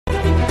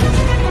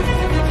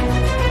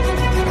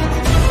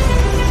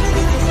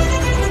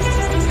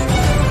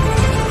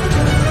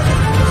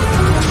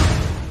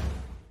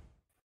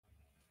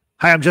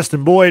Hi, I'm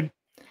Justin Boyd.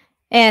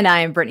 And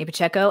I'm Brittany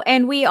Pacheco,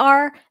 and we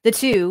are the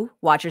two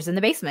Watchers in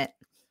the Basement.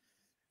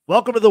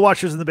 Welcome to the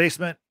Watchers in the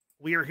Basement.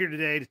 We are here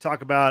today to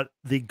talk about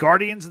the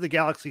Guardians of the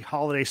Galaxy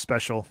Holiday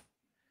Special.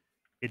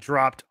 It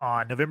dropped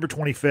on November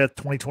 25th,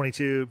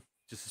 2022,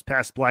 just this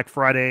past Black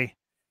Friday.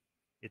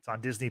 It's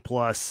on Disney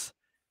Plus.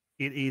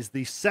 It is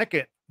the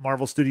second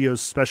Marvel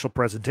Studios special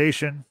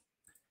presentation.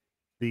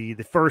 The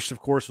first, of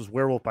course, was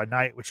Werewolf by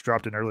Night, which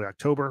dropped in early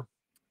October.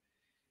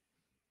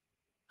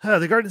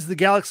 The Guardians of the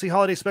Galaxy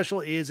Holiday Special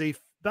is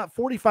about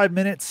 45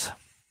 minutes.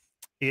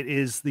 It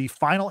is the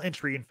final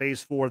entry in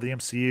Phase 4 of the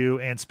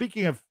MCU. And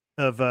speaking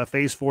of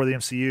Phase 4 of the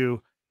MCU,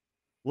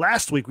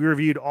 last week we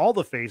reviewed all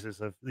the phases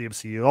of the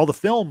MCU, all the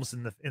films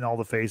in all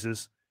the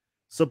phases.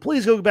 So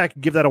please go back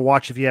and give that a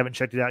watch if you haven't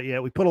checked it out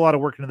yet. We put a lot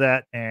of work into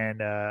that,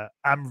 and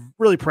I'm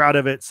really proud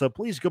of it. So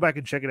please go back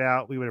and check it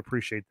out. We would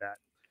appreciate that.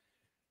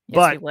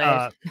 Yes, we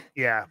would.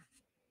 Yeah.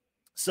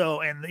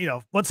 So, and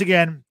once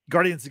again,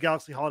 Guardians of the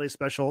Galaxy Holiday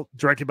Special,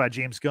 directed by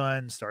James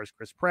Gunn, stars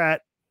Chris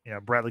Pratt.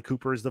 Bradley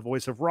Cooper is the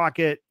voice of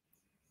Rocket.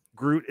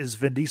 Groot is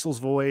Vin Diesel's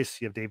voice.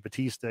 You have Dave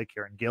Bautista,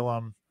 Karen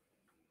Gillan,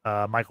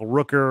 Michael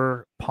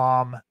Rooker,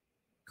 Palm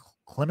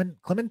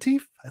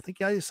Clementif. I think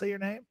how you say your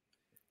name.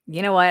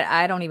 You know what?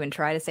 I don't even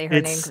try to say her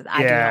name because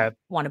I don't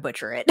want to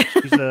butcher it.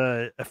 She's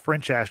a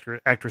French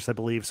actress, I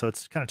believe. So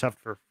it's kind of tough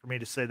for me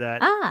to say that.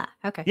 Ah,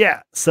 okay.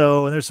 Yeah.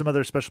 So, and there's some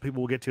other special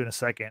people we'll get to in a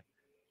second.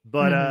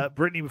 But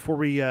Brittany, before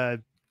we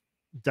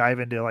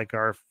dive into like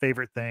our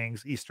favorite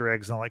things, Easter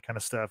eggs, and all that kind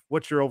of stuff,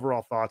 what's your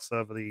overall thoughts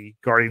of the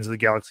Guardians of the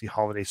Galaxy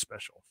Holiday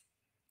Special?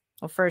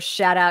 Well, first,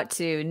 shout out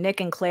to Nick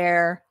and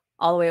Claire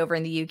all the way over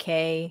in the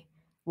UK.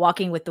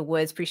 Walking with the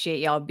Woods. Appreciate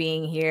y'all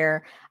being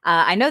here.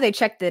 I know they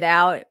checked it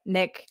out.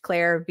 Nick,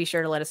 Claire, be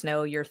sure to let us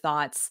know your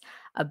thoughts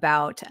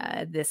about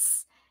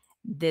this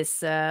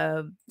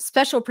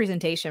special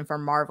presentation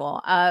from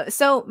Marvel.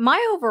 So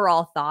my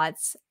overall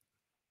thoughts,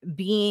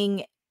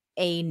 being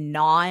a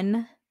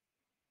non-Guardians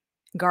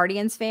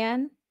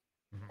fan,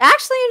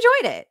 actually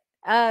enjoyed it.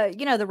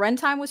 The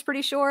runtime was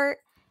pretty short,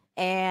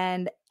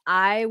 and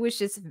I was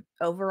just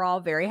overall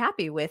very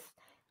happy with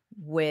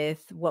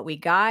what we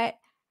got.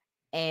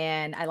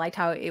 And I liked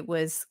how it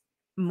was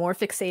more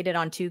fixated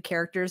on two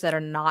characters that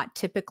are not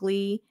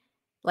typically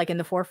like in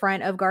the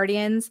forefront of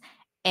Guardians.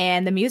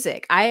 And the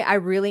music, I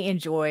really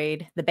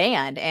enjoyed the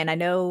band. And I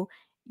know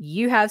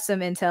you have some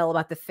intel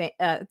about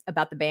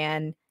the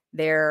band.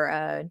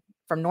 They're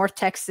from North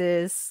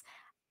Texas.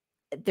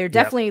 They're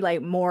definitely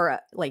like more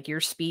like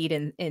your speed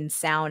and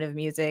sound of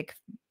music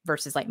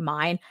versus like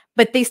mine,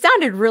 but they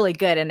sounded really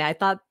good. And I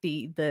thought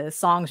the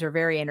songs are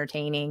very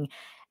entertaining.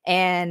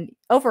 And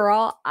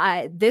overall,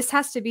 this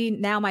has to be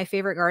now my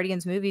favorite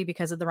Guardians movie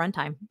because of the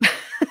runtime.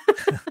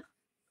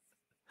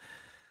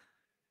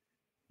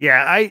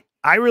 Yeah,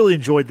 I really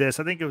enjoyed this.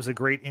 I think it was a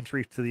great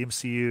entry to the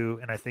MCU,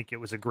 and I think it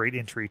was a great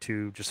entry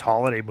to just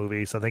holiday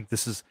movies. I think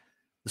this is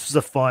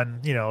a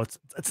fun,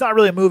 it's not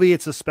really a movie,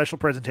 it's a special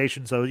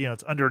presentation, so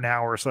it's under an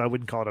hour, so I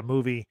wouldn't call it a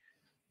movie.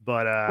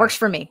 But works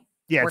for me.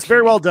 Yeah, it's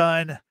very well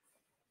done.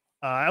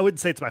 I wouldn't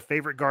say it's my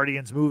favorite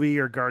Guardians movie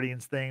or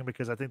Guardians thing,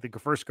 because I think the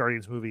first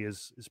Guardians movie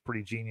is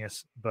pretty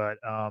genius. But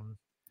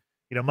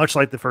much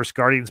like the first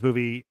Guardians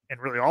movie and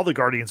really all the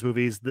Guardians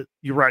movies,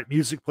 you're right,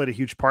 music played a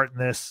huge part in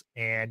this.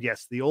 And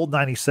yes, the old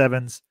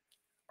 97s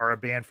are a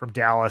band from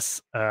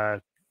Dallas. I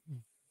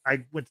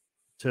went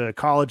to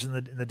college in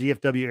the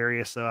DFW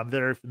area, so I'm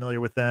very familiar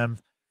with them.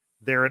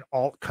 They're an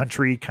alt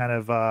country kind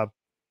of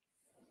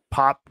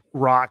pop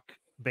rock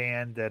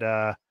band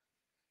that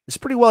is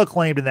pretty well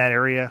acclaimed in that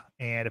area,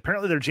 and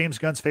apparently they're James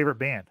Gunn's favorite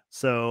band.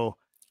 So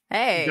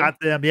hey, he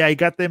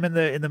got them in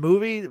the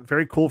movie.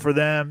 Very cool for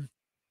them.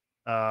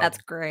 That's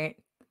great.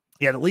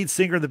 Yeah, the lead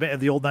singer of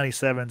the old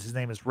 97s, his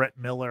name is Rhett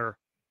Miller,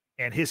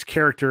 and his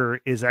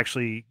character is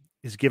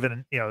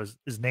given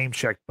is name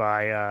checked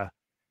by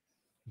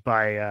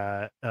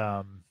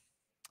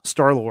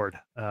Star-Lord,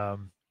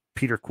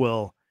 Peter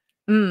Quill.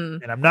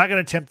 And I'm not going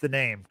to attempt the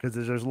name because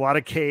there's a lot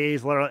of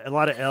K's, a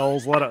lot of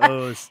L's, a lot of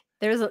O's.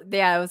 It was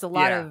a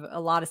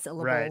lot of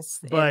syllables,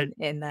 right.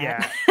 But in that.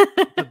 Yeah,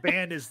 the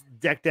band is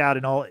decked out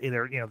in all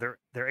they're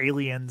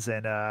aliens,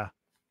 and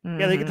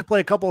they get to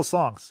play a couple of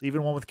songs,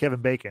 even one with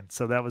Kevin Bacon.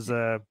 So that was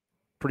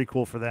pretty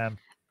cool for them.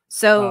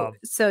 So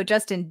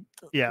Justin,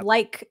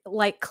 like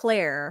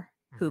Claire,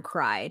 who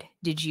cried,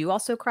 did you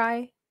also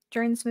cry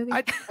during this movie?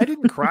 I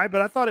didn't cry,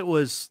 but I thought there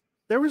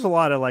was a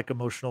lot of like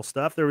emotional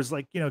stuff. There was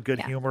like good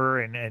humor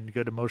and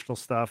good emotional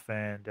stuff,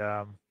 and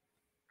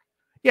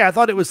I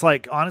thought it was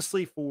like,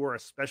 honestly, for a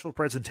special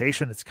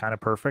presentation, it's kind of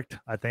perfect,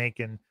 I think.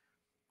 And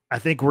I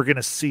think we're going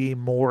to see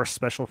more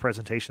special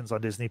presentations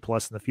on Disney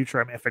Plus in the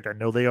future. I mean, in fact, I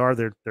know they are.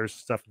 There's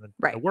stuff in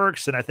the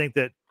works. And I think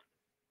that,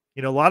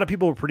 a lot of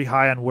people were pretty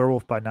high on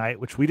Werewolf by Night,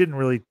 which we didn't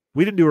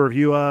do a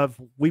review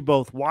of. We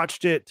both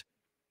watched it.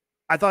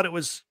 I thought it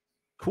was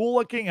cool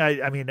looking.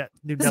 I mean,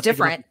 it was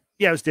different.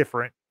 It was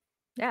different.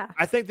 Yeah.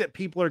 I think that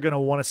people are going to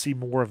want to see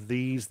more of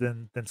these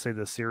than say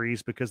the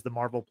series, because the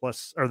Marvel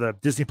Plus or the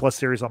Disney Plus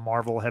series on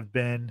Marvel have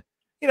been,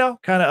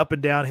 kind of up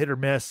and down, hit or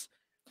miss.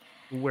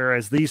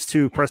 whereas these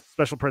two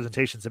special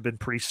presentations have been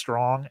pretty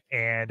strong,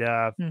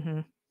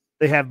 and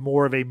they have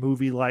more of a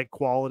movie-like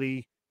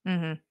quality.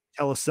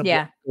 Tell a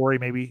simpler story,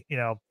 maybe,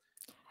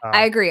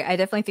 I agree. I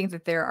definitely think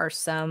that there are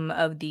some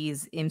of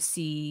these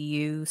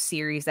MCU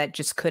series that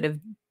just could have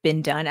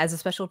been done as a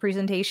special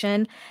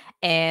presentation.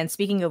 And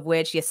speaking of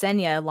which,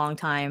 Yesenia,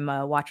 longtime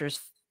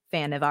watchers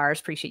fan of ours,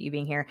 appreciate you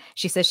being here.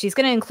 She says she's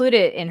going to include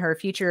it in her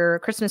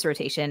future Christmas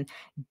rotation.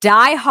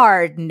 Die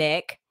Hard,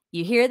 Nick.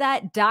 You hear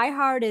that? Die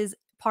Hard is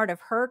part of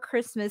her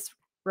Christmas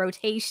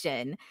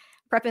rotation.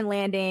 Prep and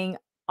Landing,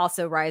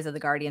 also Rise of the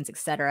Guardians,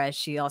 etc.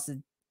 She also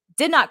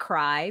did not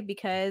cry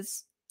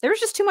because there was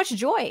just too much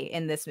joy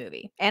in this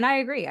movie. And I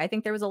agree. I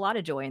think there was a lot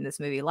of joy in this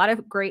movie. A lot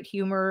of great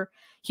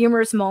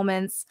humorous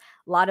moments,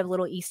 a lot of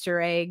little Easter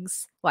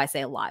eggs. Well, I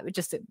say a lot, but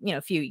just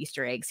a few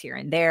Easter eggs here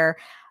and there.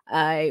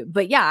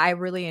 But yeah, I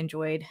really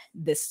enjoyed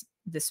this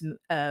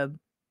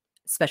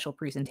special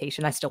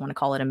presentation. I still want to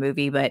call it a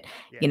movie, but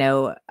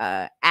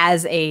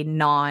as a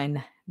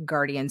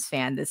non-Guardians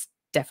fan, this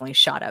definitely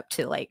shot up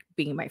to like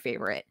being my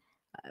favorite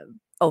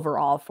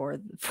overall for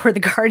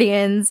the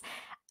Guardians.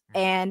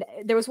 And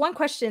there was one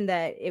question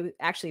that it was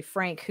actually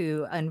Frank,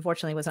 who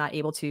unfortunately was not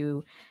able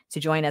to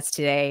join us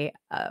today.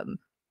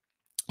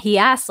 He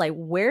asked, like,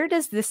 where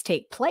does this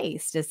take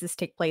place? Does this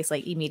take place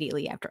like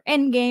immediately after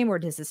Endgame, or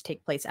does this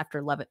take place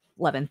after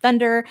Love and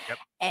Thunder?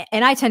 Yep.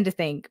 And I tend to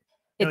think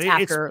it's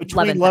after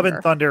between Love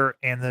and Thunder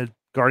and the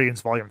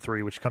Guardians Volume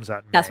 3, which comes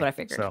out in That's May. what I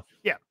figured. So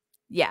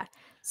yeah.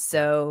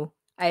 So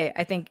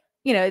I think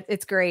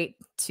it's great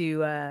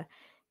to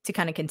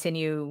kind of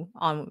continue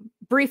on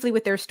briefly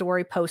with their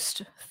story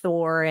post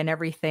Thor and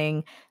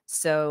everything.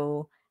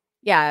 So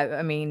yeah,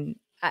 I mean,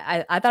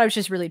 I thought it was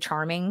just really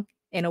charming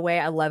in a way.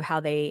 I love how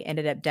they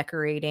ended up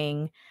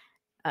decorating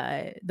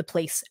the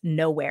place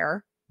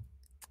Nowhere,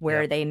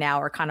 where they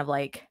now are kind of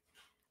like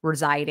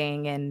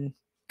residing and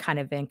kind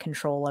of in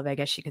control of, I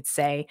guess you could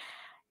say.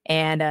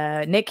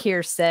 And Nick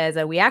here says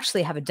we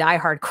actually have a Die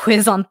Hard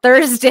quiz on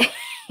Thursday.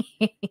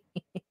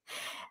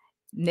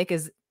 Nick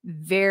is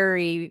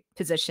very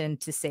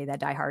positioned to say that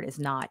Die Hard is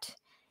not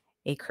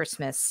a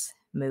Christmas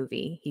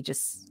movie. He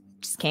just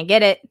can't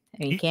get it. I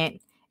mean, he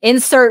can't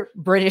insert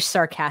British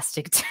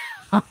sarcastic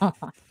tone.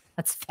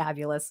 That's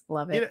fabulous.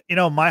 Love it.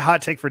 My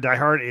hot take for Die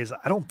Hard is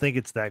I don't think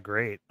it's that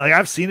great. Like,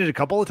 I've seen it a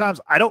couple of times.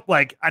 I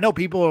know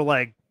people are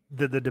like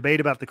the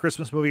debate about the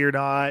Christmas movie or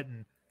not,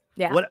 and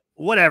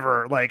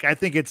whatever. Like, I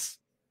think it's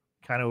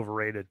kind of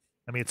overrated.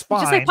 I mean, it's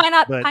fine. Just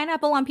like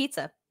pineapple on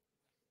pizza.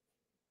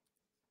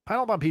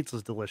 Pineapple on pizza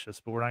is delicious,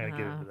 but we're not going to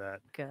get into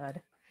that.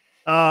 Good.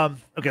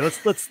 Okay,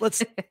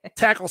 let's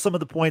tackle some of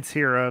the points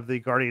here of the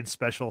Guardian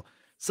special.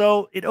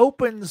 So it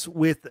opens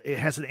with, it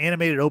has an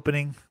animated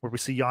opening where we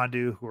see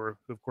Yondu, who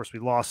of course we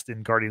lost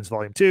in Guardians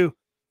Volume 2.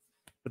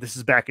 But this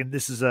is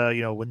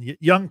when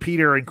young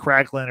Peter and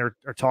Kraglin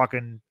are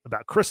talking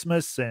about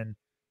Christmas, and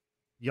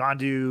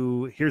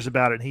Yondu hears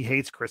about it and he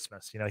hates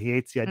Christmas. He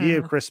hates the idea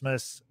of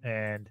Christmas.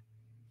 And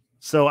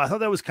so I thought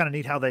that was kind of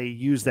neat how they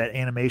use that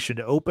animation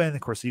to open.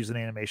 Of course, they use an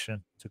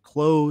animation to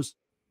close.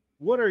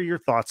 What are your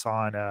thoughts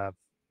on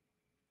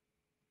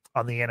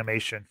the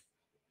animation?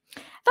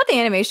 I thought the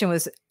animation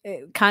was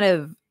kind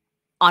of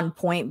on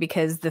point,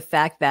 because the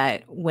fact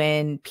that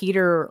when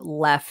Peter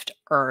left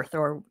Earth,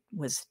 or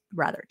was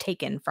rather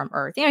taken from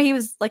Earth, he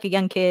was like a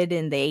young kid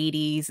in the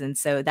 80s. And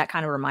so that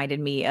kind of reminded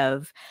me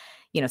of,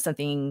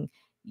 something,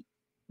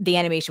 the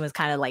animation was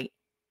kind of like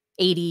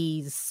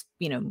 80s,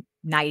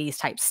 90s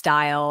type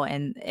style.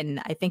 And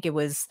I think it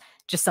was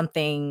just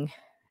something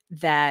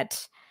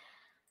that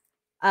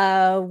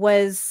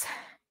was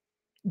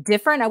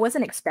different. I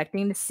wasn't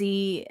expecting to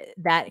see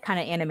that kind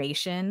of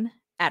animation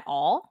at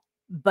all,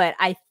 but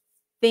I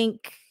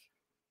think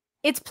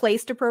it's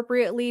placed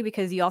appropriately,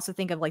 because you also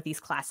think of like these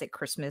classic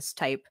Christmas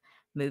type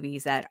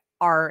movies that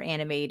are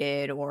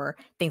animated or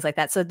things like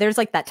that. So there's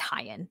like that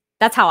tie-in.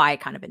 That's how I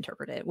kind of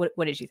interpret it.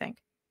 What did you think?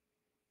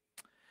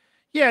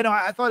 Yeah, no,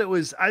 I just thought it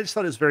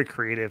was very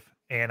creative,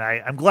 and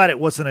I'm glad it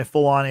wasn't a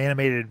full-on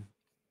animated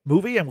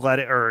movie. I'm glad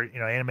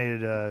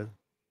animated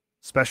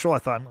special.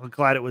 I'm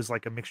glad it was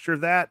like a mixture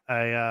of that.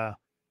 I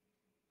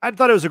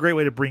thought it was a great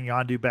way to bring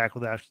Yondu back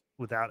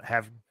without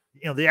having,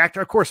 the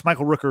actor. Of course,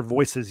 Michael Rooker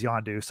voices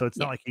Yondu, so it's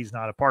not like he's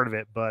not a part of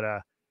it, but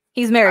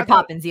he's Mary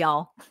Poppins,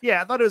 y'all.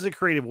 Yeah, I thought it was a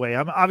creative way.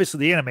 Obviously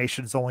the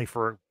animation is only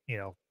for,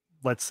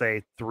 let's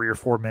say 3 or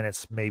 4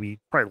 minutes, maybe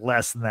probably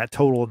less than that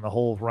total in the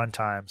whole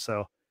runtime.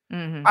 So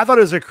I thought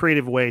it was a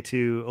creative way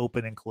to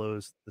open and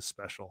close the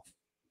special.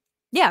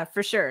 Yeah,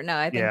 for sure. No,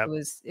 I think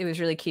it was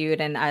really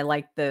cute, and I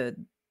liked the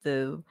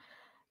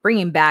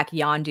bringing back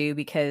Yondu,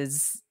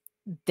 because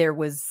there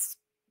was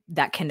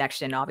that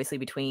connection obviously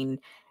between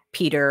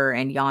Peter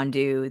and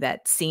Yondu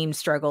that seemed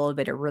struggled,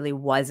 but it really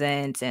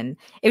wasn't. And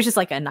it was just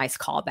like a nice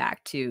callback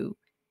to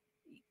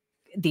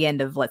the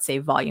end of, let's say,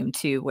 Volume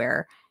 2,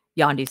 where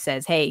Yondu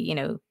says, hey,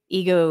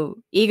 Ego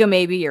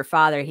may be your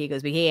father. He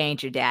goes, but he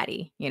ain't your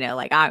daddy.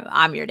 Like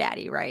I'm your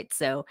daddy, right?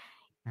 So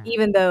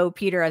even though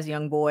Peter as a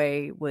young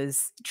boy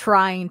was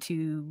trying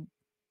to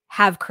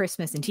have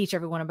Christmas and teach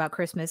everyone about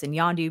Christmas. And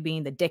Yondu,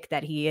 being the dick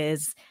that he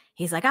is,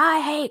 he's like, I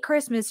hate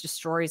Christmas,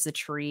 destroys the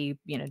tree,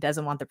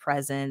 doesn't want the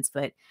presents,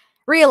 but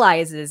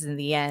realizes in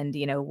the end,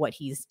 what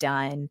he's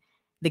done.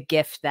 The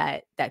gift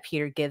that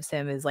Peter gives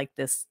him is like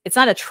this. It's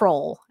not a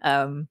troll,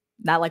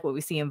 not like what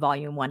we see in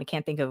Volume 1. I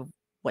can't think of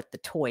what the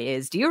toy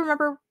is. Do you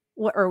remember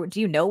what, or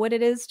do you know what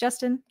it is,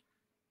 Justin?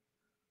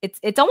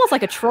 It's almost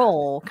like a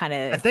troll kind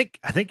of. I think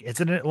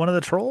isn't it one of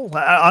the troll?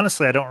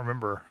 Honestly, I don't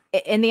remember.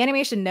 In the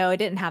animation, no, it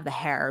didn't have the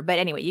hair, but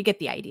anyway, you get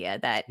the idea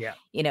that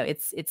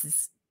it's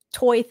this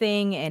toy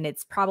thing, and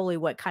it's probably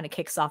what kind of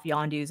kicks off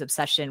Yondu's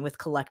obsession with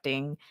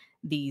collecting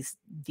these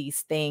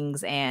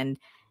things, and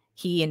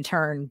he in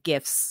turn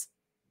gifts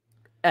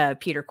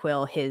Peter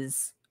Quill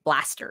his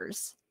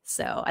blasters.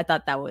 So I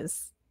thought that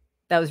was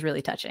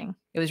really touching.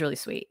 It was really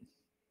sweet.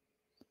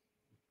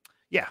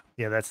 Yeah,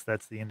 that's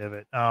the end of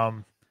it.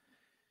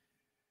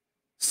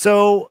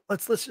 So we're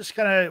just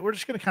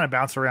gonna kind of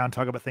bounce around,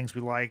 talk about things we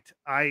liked.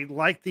 I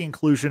liked the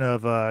inclusion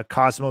of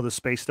Cosmo the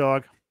space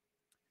dog,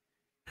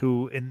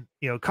 who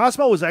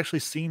Cosmo was actually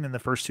seen in the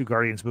first two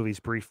Guardians movies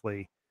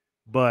briefly,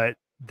 but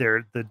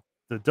the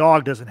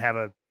dog doesn't have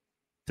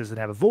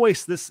a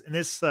voice. This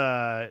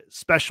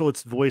special,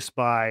 it's voiced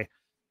by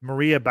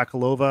Maria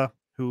Bakalova,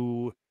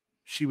 who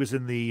she was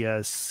in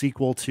the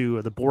sequel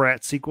to the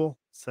Borat sequel.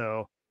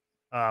 So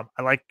I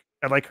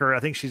like her. I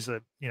think she's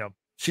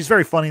she's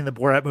very funny in the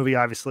Borat movie,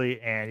 obviously,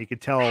 and you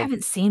could tell. I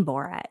haven't seen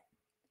Borat.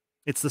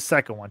 It's the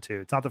second one too.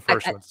 It's not the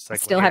first one. It's the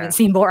second. Still haven't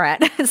seen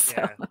Borat.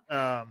 So.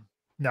 Yeah.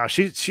 No,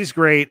 she's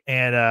great,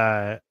 and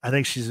I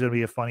think she's going to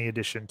be a funny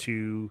addition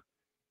to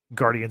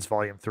Guardians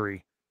Volume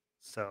 3.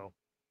 So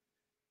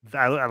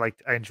I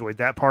enjoyed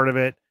that part of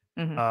it.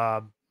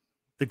 Mm-hmm.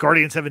 The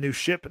Guardians have a new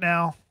ship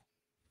now.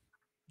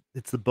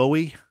 It's the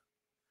Bowie.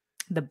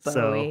 The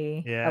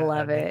Bowie. So, I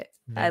love it.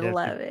 I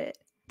love it.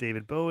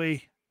 David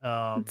Bowie.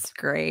 It's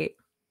great.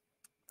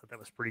 Thought that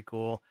was pretty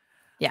cool.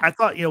 Yeah. I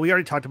thought, we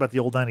already talked about the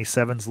old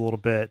 97s a little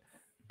bit,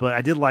 but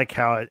I did like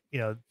how it,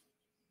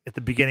 at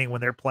the beginning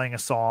when they're playing a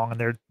song and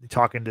they're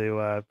talking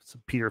to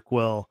Peter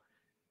Quill,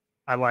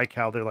 I like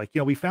how they're like,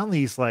 we found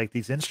these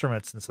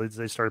instruments, and so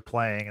they started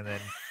playing, and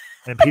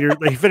then Peter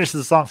he finishes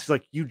the song. He's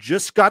like, you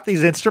just got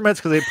these instruments,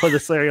 because they play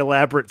this very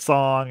elaborate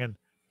song, and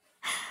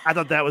I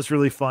thought that was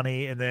really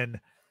funny. And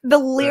then the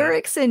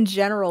lyrics in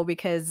general,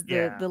 because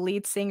the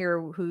lead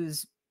singer,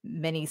 whose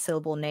many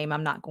syllable name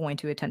I'm not going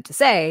to attempt to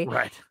say,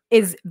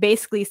 is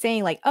basically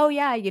saying like, oh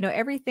yeah,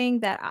 everything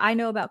that I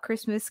know about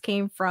Christmas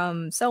came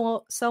from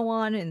so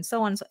on and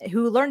so on,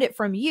 who learned it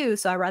from you,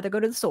 so I'd rather go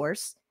to the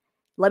source.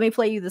 Let me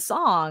play you the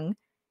song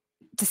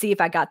to see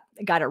if I got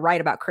it right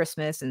about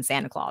Christmas and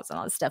Santa Claus and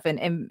all this stuff.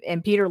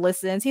 And Peter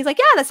listens. He's like,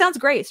 yeah, that sounds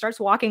great. Starts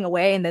walking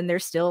away, and then they're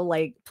still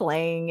like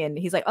playing, and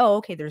he's like, oh,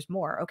 okay, there's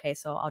more. Okay,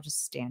 so I'll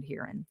just stand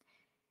here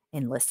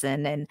and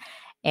listen.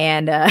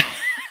 And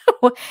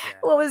what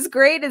was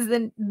great is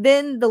then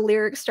the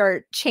lyrics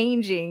start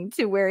changing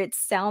to where it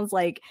sounds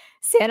like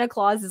Santa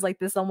Claus is like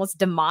this almost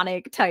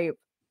demonic type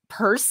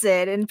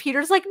person, and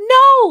Peter's like,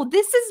 no,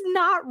 this is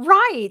not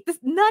right.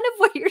 None of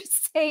what you're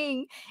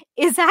saying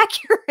is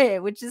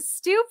accurate, which is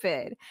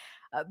stupid.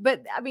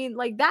 But I mean,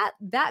 like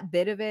that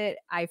bit of it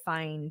I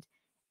find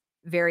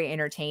very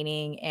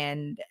entertaining.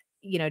 And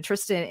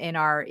Tristan, in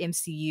our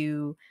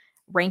MCU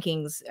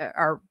rankings,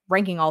 our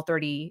ranking all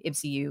 30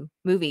 MCU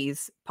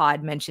movies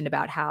pod, mentioned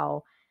about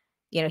how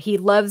he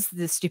loves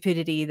the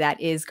stupidity that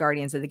is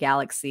Guardians of the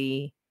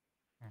Galaxy.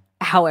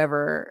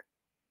 However,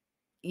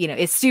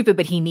 it's stupid,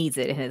 but he needs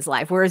it in his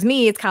life. Whereas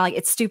me, it's kind of like,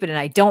 it's stupid and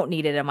I don't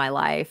need it in my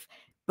life.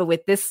 But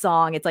with this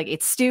song, it's like,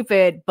 it's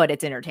stupid, but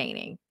it's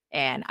entertaining,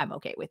 and I'm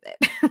okay with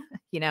it.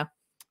 Yeah,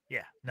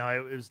 no,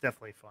 it was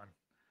definitely fun.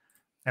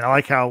 And I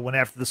like how when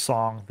after the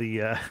song,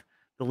 the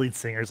lead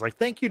singer is like,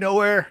 thank you,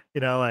 Nowhere,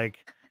 like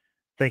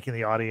thanking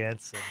the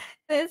audience.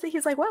 And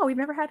he's like, wow, we've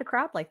never had a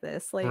crowd like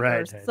this, like,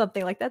 or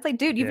something like that. It's like,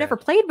 dude, you've never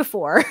played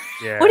before.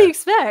 What do you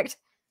expect?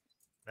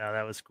 No,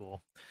 that was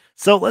cool.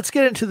 So let's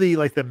get into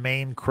the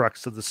main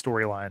crux of the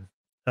storyline.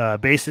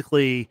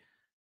 Basically,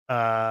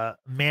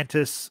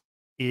 Mantis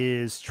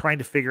is trying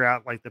to figure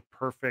out the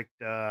perfect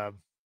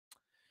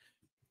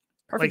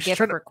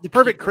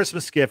perfect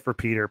Christmas gift for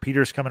Peter.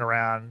 Peter's coming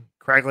around.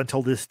 Kraglin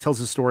tells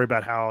his story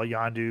about how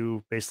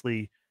Yondu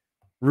basically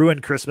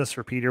ruined Christmas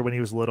for Peter when he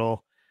was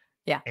little.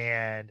 Yeah,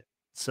 and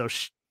so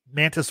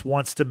Mantis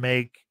wants to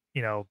make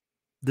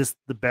this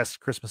the best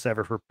Christmas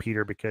ever for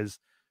Peter, because,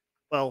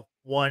 well,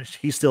 one,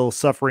 he's still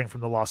suffering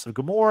from the loss of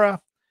Gamora,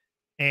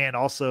 and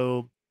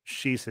also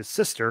she's his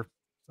sister,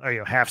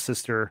 or half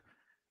sister,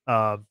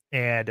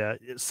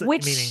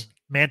 meaning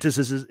Mantis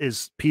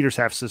is Peter's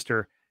half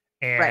sister,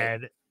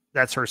 and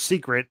that's her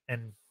secret,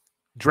 and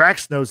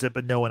Drax knows it,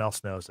 but no one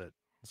else knows it.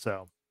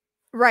 So,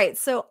 right.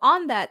 So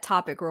on that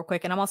topic, real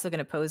quick, and I'm also going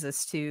to pose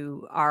this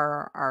to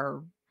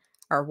our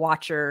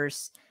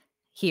watchers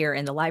here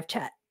in the live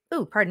chat.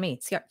 Oh, pardon me.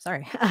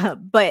 Sorry.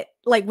 But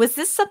was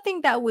this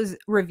something that was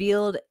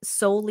revealed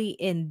solely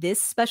in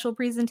this special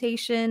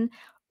presentation,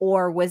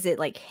 or was it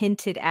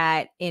hinted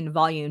at in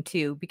Volume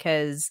 2?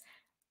 Because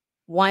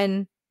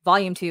one,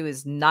 Volume 2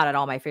 is not at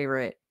all my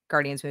favorite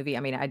Guardians movie. I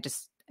mean, I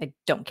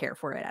don't care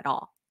for it at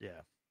all.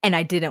 Yeah. And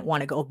I didn't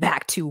want to go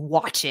back to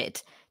watch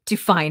it to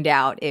find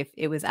out if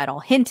it was at all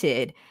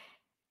hinted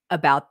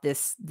about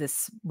this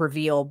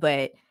reveal.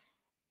 But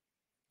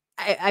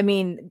I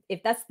mean,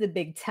 if that's the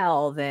big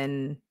tell,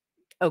 then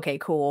okay,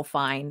 cool,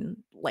 fine.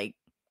 Like,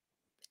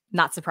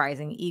 not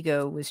surprising.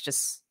 Ego was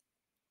just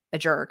a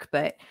jerk,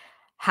 but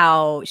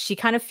how she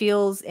kind of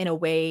feels in a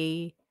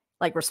way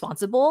like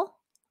responsible,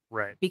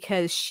 Right.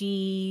 because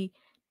she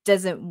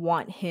doesn't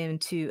want him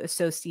to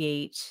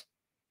associate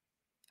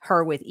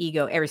her with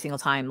Ego every single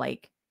time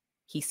like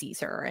he sees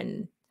her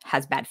and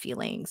has bad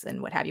feelings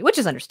and what have you, which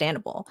is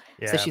understandable.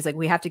 So Yeah. she's like,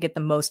 we have to get the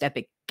most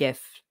epic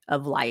gift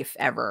of life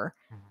ever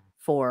Mhm.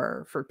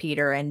 for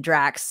Peter. And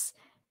Drax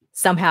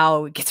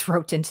somehow gets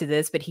roped into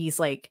this, but he's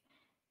like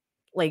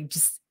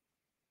just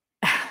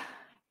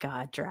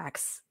God,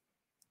 Drax.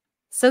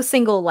 So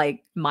single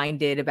like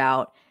minded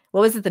about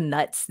what was it, the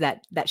nuts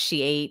that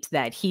she ate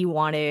that he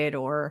wanted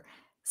or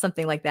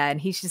something like that.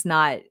 And he's just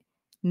not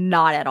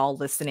at all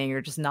listening,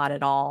 or just not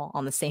at all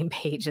on the same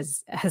page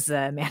as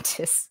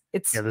Mantis.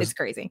 It's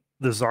crazy.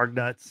 The Zarg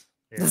nuts.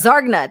 Yeah. The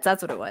Zarg nuts,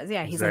 that's what it was.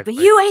 Yeah, he's like, but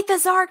you ate the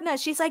Zarg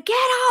nuts. She's like, get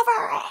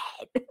over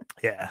it.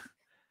 Yeah.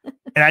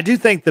 And I do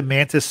think the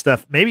Mantis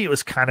stuff, maybe it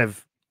was kind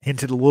of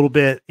hinted a little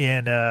bit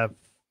in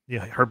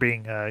her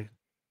being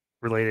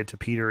related to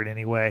Peter in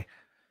any way.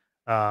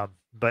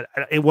 But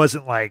it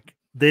wasn't like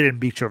they didn't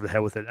beat you over the head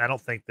with it. I don't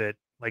think that,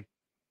 like,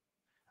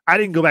 I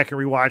didn't go back and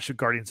rewatch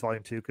Guardians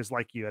Volume 2 because,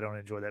 like you, I don't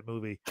enjoy that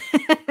movie.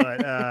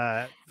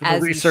 But from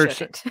the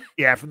research,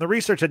 from the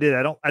research I did,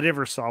 I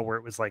never saw where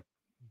it was like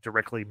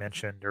directly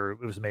mentioned or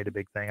it was made a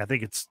big thing. I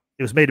think it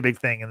was made a big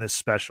thing in this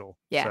special.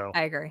 Yeah, so,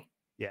 I agree.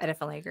 Yeah, I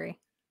definitely agree.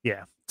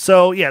 Yeah.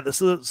 So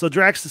so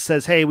Drax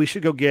says, hey, we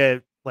should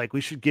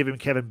give him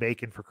Kevin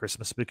Bacon for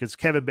Christmas because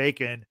Kevin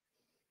Bacon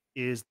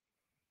is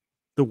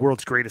the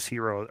world's greatest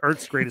hero,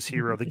 Earth's greatest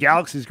hero, the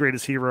galaxy's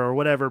greatest hero, or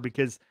whatever,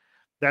 because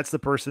that's the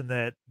person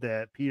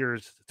that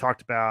Peter's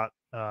talked about,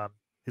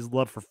 his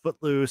love for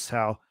Footloose,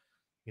 how,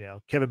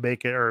 Kevin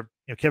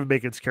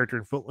Bacon's character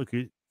in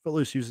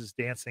Footloose uses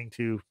dancing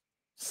to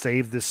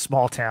save this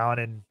small town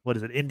in, what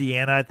is it,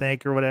 Indiana, I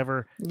think, or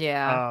whatever.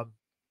 Yeah.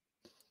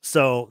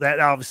 So that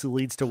obviously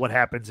leads to what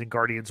happens in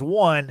Guardians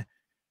 1,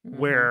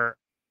 where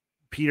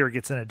Peter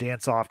gets in a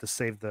dance off to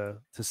save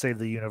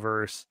the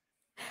universe.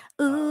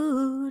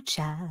 Ooh,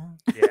 child.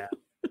 Yeah.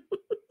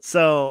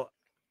 So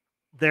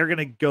they're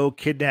gonna go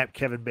kidnap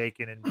Kevin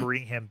Bacon and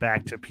bring him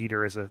back to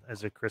Peter as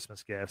a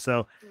Christmas gift.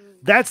 So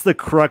that's the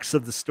crux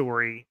of the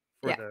story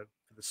for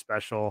the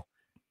special.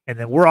 And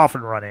then we're off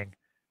and running.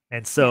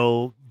 And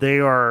so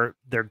they're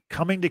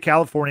coming to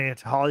California,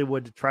 to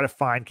Hollywood, to try to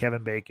find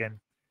Kevin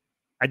Bacon.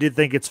 I did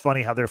think it's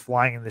funny how they're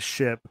flying in the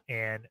ship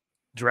and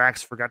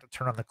Drax forgot to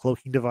turn on the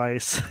cloaking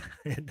device.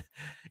 And,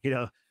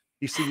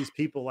 you see these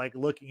people like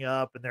looking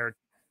up and they're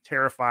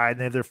terrified and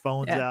they have their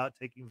phones out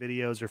taking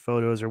videos or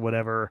photos or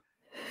whatever.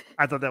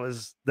 I thought that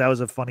was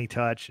a funny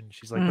touch. And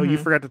she's like, oh, you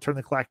forgot to turn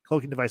the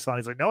cloaking device on.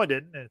 He's like, no, I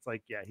didn't. And it's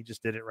like, yeah, he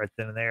just did it right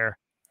then and there.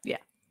 Yeah.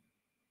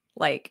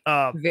 Like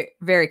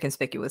very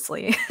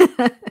conspicuously.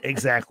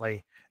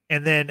 Exactly.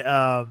 And then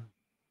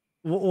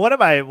one of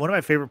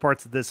my favorite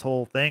parts of this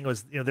whole thing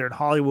was, they're in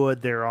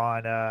Hollywood. They're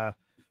on,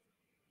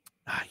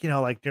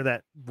 like near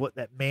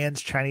that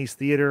Man's Chinese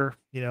Theater,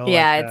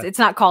 Yeah, it's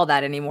not called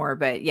that anymore,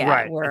 but yeah,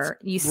 right, where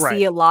you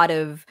see a lot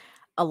of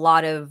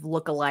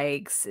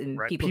lookalikes and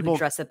people who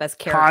dress up as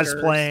characters,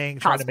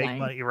 trying to make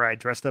money. You're right,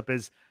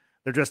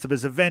 they're dressed up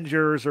as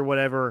Avengers or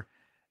whatever,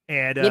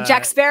 and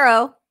Jack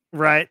Sparrow,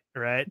 right,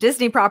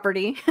 Disney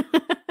property.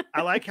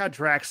 I like how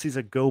Drax sees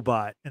a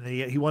GoBot and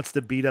he wants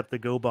to beat up the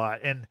GoBot.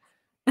 And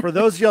for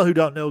those of y'all who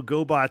don't know,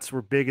 GoBots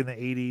were big in the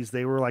 80s.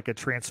 They were like a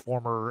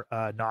Transformer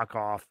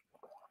knockoff.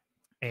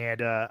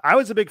 And I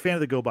was a big fan of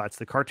the GoBots,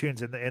 the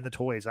cartoons and the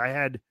toys.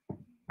 I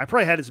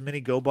probably had as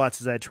many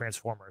GoBots as I had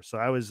Transformers. So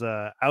I was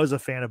a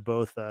fan of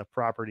both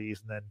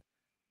properties. And then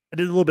I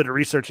did a little bit of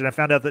research and I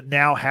found out that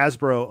now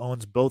Hasbro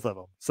owns both of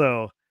them.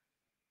 So,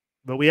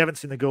 but we haven't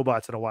seen the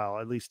GoBots in a while,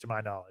 at least to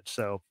my knowledge.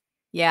 So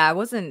yeah, I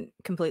wasn't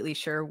completely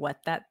sure what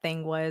that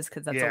thing was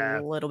because that's a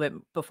little bit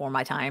before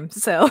my time.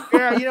 So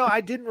yeah,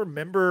 I didn't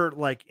remember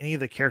like any of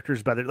the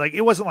characters by like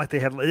it wasn't like they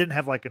didn't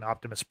have like an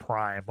Optimus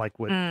Prime like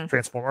with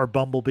Transform or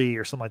Bumblebee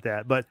or something like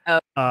that. But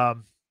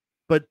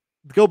but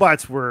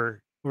GoBots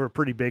were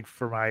pretty big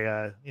for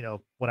my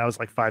when I was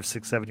like 5,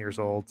 6, 7 years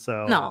old.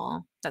 So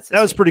no,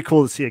 that was pretty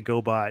cool to see a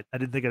GoBot. I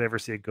didn't think I'd ever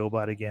see a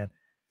GoBot again.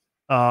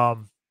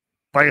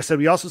 Like I said,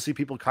 we also see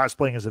people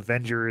cosplaying as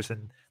Avengers,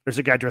 and there's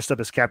a guy dressed up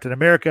as Captain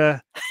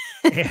America,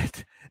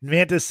 and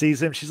Mantis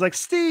sees him. She's like,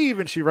 Steve,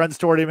 and she runs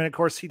toward him. And of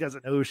course, he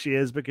doesn't know who she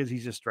is because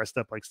he's just dressed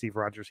up like Steve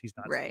Rogers. He's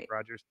not Steve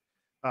Rogers.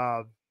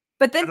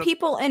 But then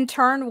people in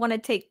turn want to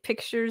take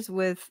pictures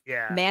with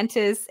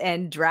Mantis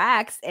and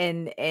Drax,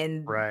 and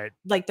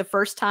like the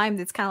first time,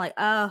 it's kind of like,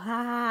 oh,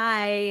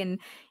 hi, and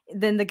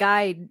then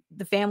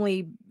the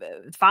family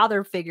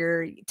father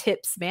figure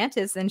tips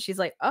Mantis, and she's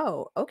like,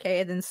 oh, okay.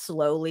 And then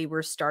slowly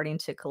we're starting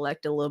to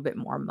collect a little bit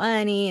more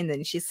money, and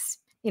then she's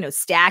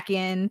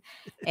stacking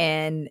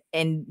and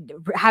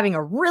having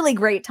a really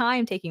great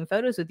time taking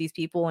photos with these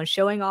people and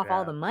showing off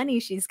all the money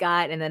she's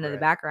got. And then in the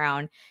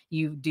background,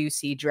 you do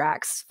see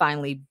Drax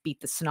finally beat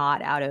the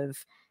snot out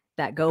of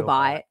that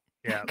GoBot.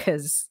 Yeah.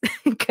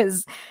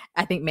 Because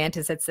I think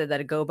Mantis had said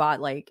that a GoBot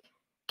like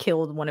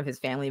killed one of his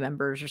family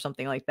members or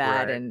something like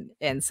that. Right.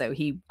 And so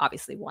he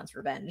obviously wants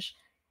revenge.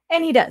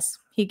 And he does.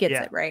 He gets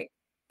it, right?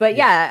 But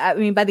I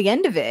mean, by the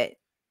end of it,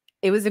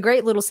 it was a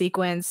great little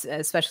sequence,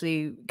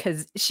 especially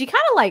because she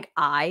kind of like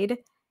eyed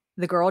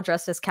the girl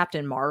dressed as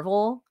Captain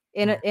Marvel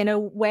in a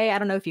way. I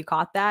don't know if you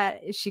caught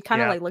that. She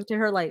kind of like looked at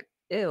her like,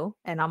 ew.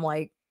 And I'm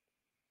like,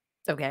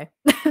 okay.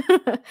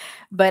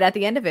 But at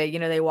the end of it,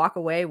 they walk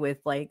away with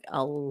like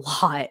a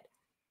lot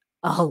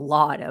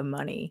of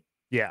money.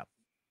 Yeah.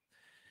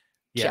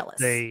 Jealous.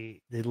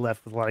 They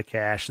left with a lot of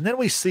cash. And then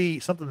we see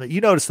something that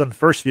you noticed on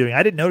first viewing.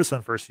 I didn't notice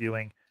on first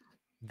viewing.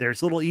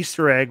 There's a little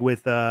Easter egg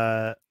with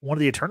one of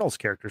the Eternals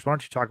characters. Why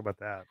don't you talk about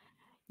that?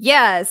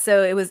 Yeah,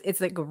 so it's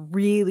like a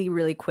really,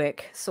 really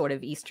quick sort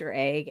of Easter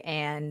egg.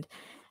 And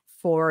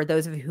for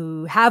those of you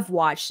who have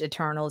watched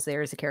Eternals,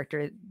 there's a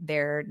character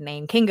there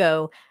named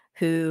Kingo,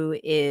 who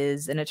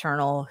is an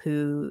Eternal,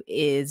 who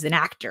is an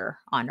actor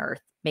on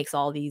Earth, makes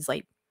all these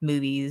like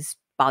movies,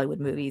 Bollywood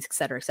movies, et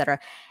cetera, et cetera.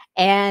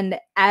 And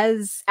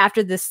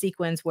after this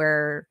sequence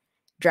where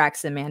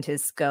Drax and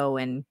Mantis go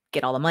and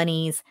get all the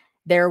monies,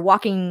 they're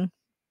walking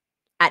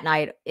at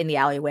night in the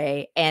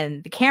alleyway,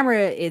 and the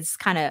camera is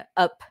kind of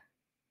up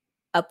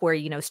where,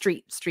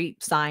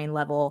 street sign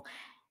level.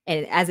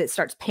 And as it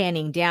starts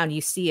panning down,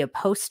 you see a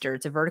poster.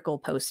 It's a vertical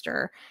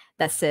poster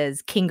that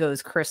says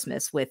Kingo's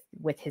Christmas with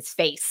his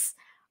face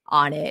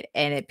on it.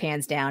 And it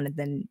pans down, and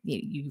then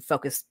you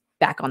focus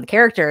back on the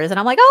characters. And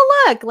I'm like,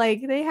 oh, look,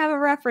 like they have a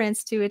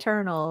reference to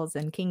Eternals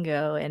and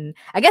Kingo. And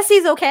I guess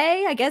he's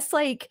okay. I guess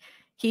like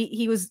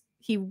he was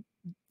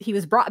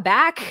brought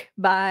back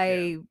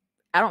by,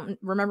 I don't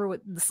remember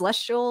what the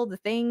Celestial, the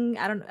thing.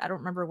 I don't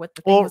remember what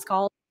the thing was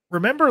called.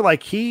 Remember,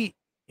 like he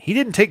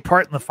didn't take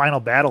part in the final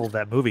battle of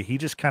that movie. He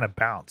just kind of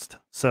bounced.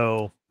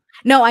 So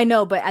no, I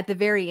know, but at the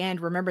very end,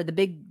 remember the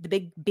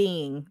big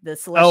being, the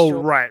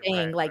Celestial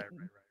thing,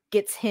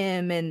 gets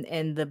him and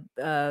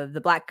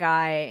the black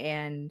guy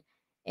and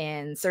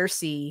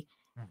Cersei,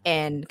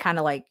 and kind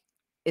of like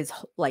is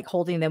like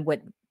holding them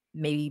what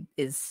maybe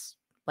is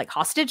like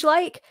hostage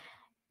like.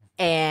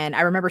 And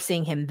I remember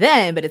seeing him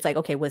then, but it's like,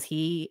 okay, was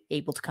he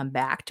able to come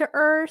back to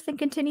Earth and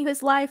continue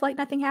his life like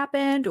nothing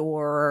happened,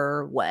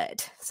 or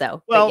what?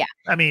 So, well, yeah,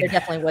 I mean, there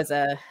definitely was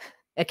a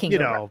Kingo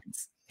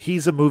reference.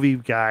 He's a movie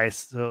guy,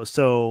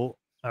 so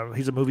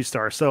he's a movie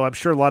star, so I'm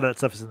sure a lot of that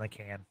stuff is in the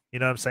can. You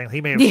know what I'm saying?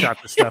 He may have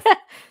shot the stuff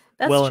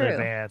well in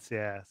advance,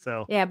 yeah.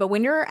 So yeah, but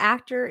when your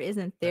actor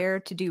isn't there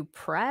to do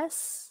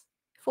press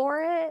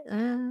for it,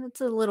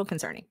 it's a little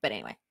concerning. But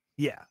anyway,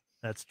 yeah,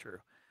 that's true.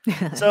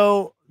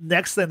 So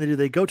next thing they do,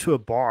 they go to a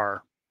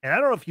bar, and I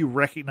don't know if you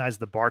recognize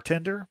the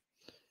bartender,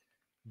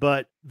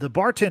 but the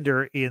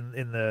bartender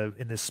in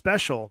this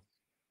special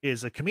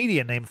is a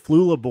comedian named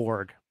Flula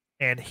Borg,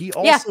 and he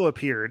also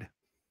appeared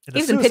in the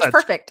he was in Pitch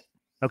Perfect.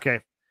 Okay,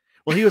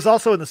 well, he was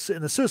also in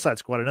the Suicide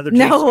Squad, another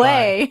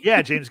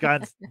James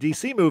Gunn's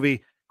DC movie.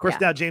 Of course,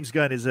 now James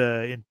Gunn is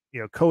in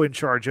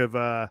charge of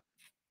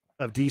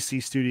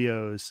DC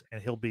Studios,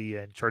 and he'll be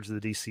in charge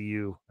of the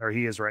DCU, or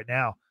he is right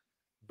now.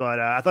 But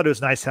I thought it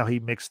was nice how he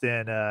mixed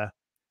in,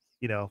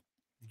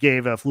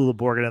 gave Flula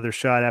Borg another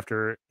shot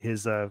after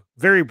his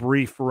very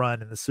brief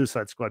run in the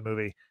Suicide Squad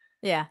movie.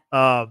 Yeah.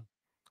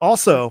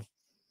 Also,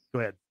 go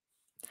ahead.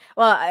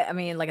 Well, I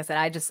mean, like I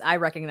said, I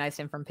recognized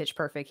him from Pitch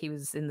Perfect. He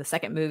was in the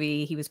second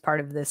movie. He was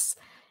part of this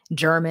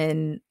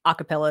German a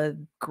cappella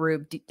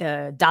group,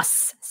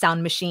 Das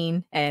Sound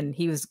Machine, and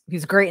he was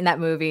great in that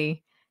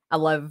movie.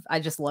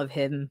 I just love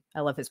him. I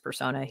love his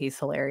persona. He's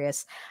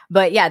hilarious.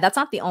 But yeah, that's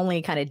not the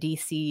only kind of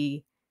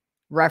DC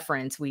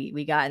reference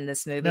we got in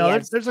this movie. No,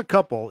 there's a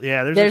couple.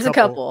 Yeah, there's a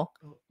couple.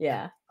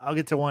 Yeah, I'll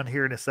get to one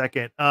here in a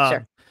second.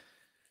 Sure.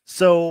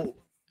 So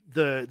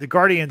the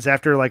Guardians,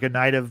 after like a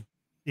night of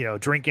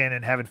drinking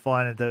and having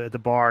fun at the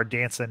bar,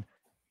 dancing,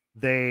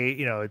 they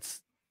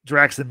it's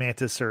Drax and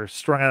Mantis are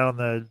strung out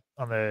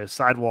on the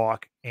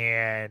sidewalk,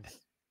 and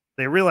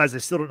they realize they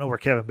still don't know where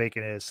Kevin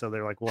Bacon is. So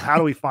they're like, well, how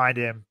do we find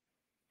him?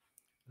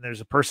 And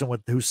there's a person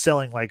who's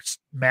selling like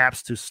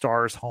maps to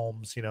stars'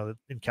 homes,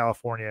 in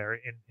California or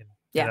in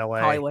LA.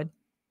 Hollywood.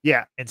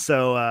 Yeah. And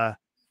so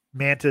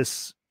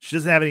Mantis, she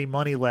doesn't have any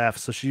money left,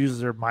 so she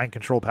uses her mind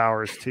control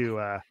powers to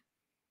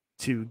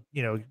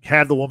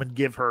have the woman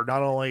give her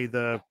not only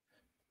the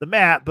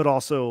map, but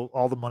also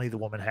all the money the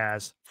woman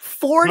has.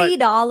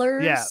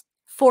 $40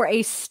 for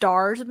a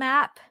stars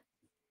map?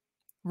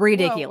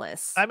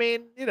 Ridiculous. Well, I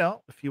mean,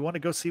 if you want to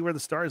go see where the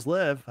stars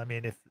live, I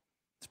mean, if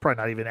it's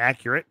probably not even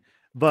accurate,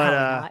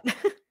 but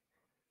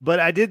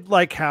but I did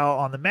like how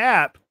on the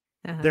map,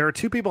 there are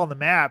two people on the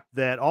map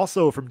that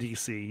also from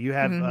DC. You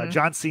have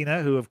John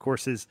Cena, who of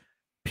course is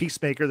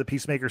Peacemaker, the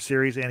Peacemaker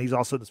series, and he's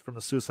also from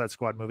the Suicide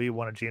Squad movie,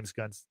 one of James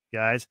Gunn's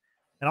guys.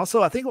 And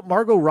also, I think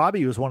Margot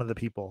Robbie was one of the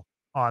people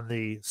on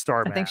the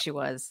star I map. think she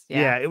was.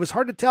 Yeah, Yeah. it was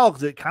hard to tell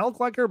because it kind of looked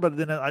like her, but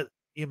then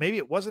maybe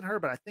it wasn't her,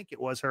 but I think it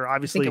was her. I think it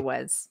Obviously,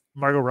 was.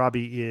 Margot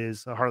Robbie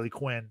is Harley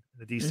Quinn in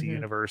the DC Mhm.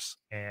 universe,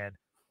 and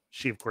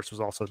she, of course, was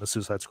also in the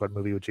Suicide Squad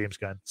movie with James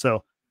Gunn. So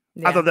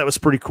I Yeah. thought that was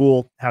pretty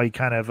cool how he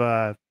kind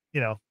of,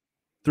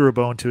 threw a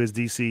bone to his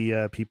DC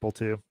people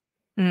too.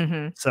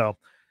 Mhm. So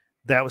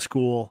that was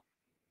cool.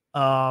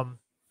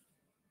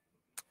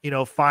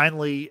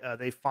 Finally,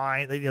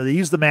 they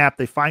use the map.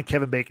 They find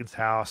Kevin Bacon's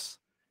house,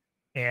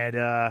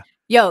 and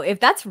Yo, if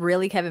that's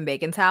really Kevin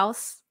Bacon's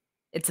house,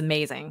 it's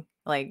amazing.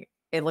 Like,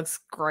 it looks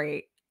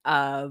great.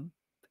 yeah,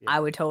 I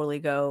would totally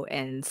go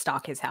and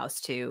stalk his house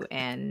too,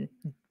 and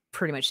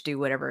pretty much do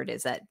whatever it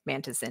is that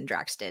Mantis and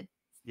Drax did.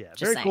 yeah,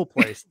 Just very saying. cool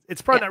place.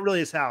 It's probably Yeah. not really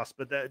his house,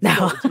 but it's No.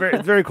 still it's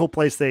a very cool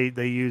place they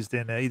used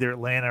in either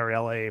Atlanta or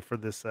LA for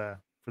this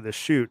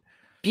shoot.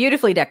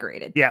 Beautifully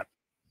decorated. Yeah,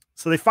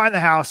 so they find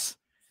the house,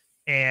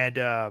 and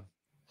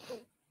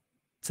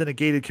it's in a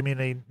gated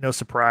community. No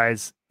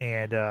surprise,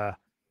 and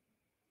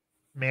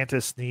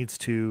Mantis needs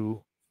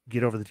to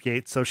get over the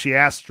gate. So she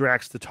asks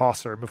Drax to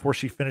toss her. And before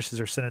she finishes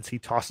her sentence, he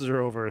tosses her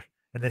over,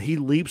 and then he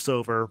leaps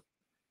over.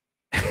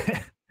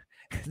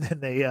 And then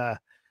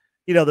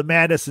the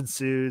madness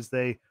ensues.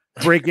 They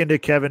break into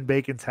Kevin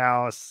Bacon's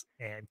house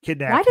and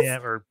kidnap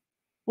him.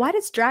 Why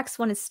does Drax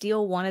want to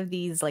steal one of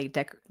these like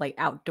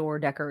outdoor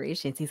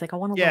decorations? He's like, I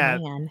want a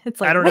little man. It's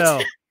like, I don't what?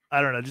 know.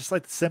 I don't know. Just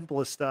like the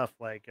simplest stuff,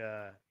 like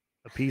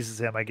appeases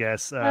him, I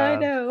guess. I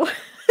know.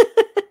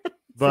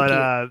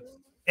 But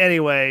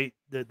anyway,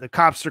 the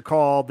cops are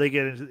called. They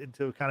get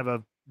into kind of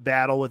a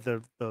battle with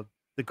the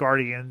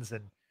Guardians,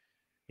 and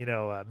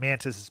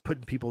Mantis is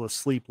putting people to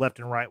sleep left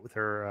and right with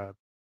her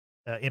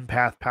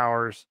empath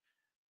powers,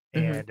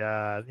 and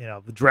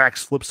the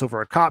Drax flips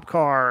over a cop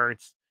car.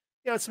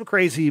 It's some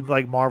crazy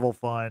like Marvel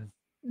fun.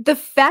 The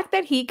fact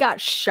that he got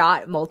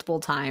shot multiple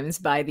times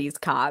by these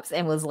cops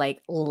and was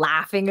like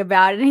laughing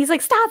about it, and he's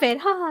like, "Stop it!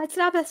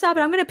 Stop it! Stop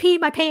it! I'm gonna pee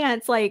my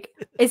pants!" Like,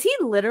 is he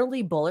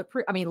literally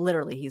bulletproof? I mean,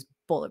 literally, he's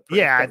bulletproof.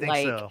 Yeah, I think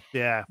so.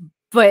 Yeah,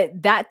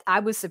 but that I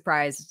was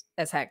surprised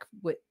as heck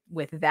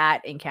with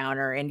that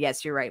encounter. And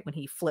yes, you're right. When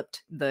he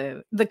flipped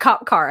the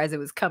cop car as it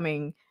was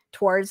coming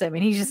towards him,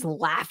 and he's just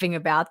laughing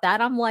about that.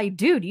 I'm like,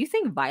 dude, you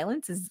think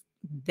violence is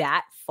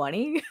that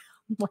funny?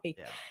 Like,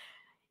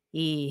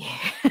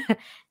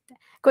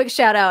 Quick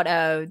shout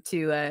out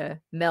to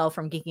Mel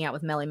from Geeking Out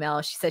with Melly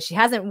Mel. She says she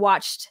hasn't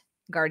watched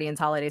Guardians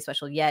Holiday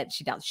Special yet.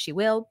 She doubts she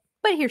will,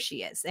 but here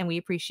she is, and we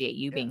appreciate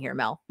you being here,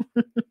 Mel.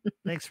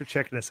 Thanks for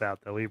checking us out,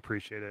 though. We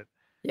appreciate it.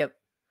 Yep.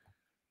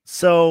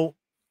 So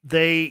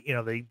they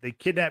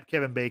kidnap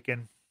Kevin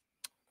Bacon,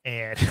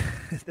 and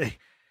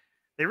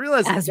they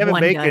realize that Kevin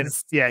Bacon,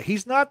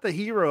 he's not the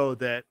hero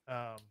that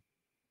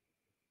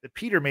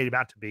Peter made him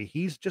out to be.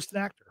 He's just an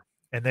actor,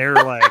 and they're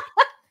like,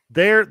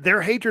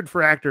 their hatred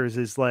for actors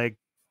is like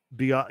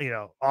beyond,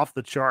 off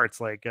the charts.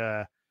 Like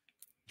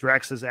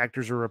Drax's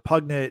actors are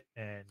repugnant,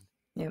 and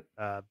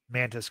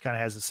Mantis kind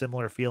of has a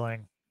similar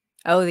feeling.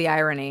 Oh, the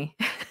irony.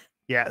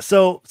 Yeah,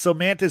 so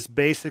Mantis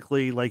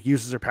basically like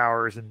uses her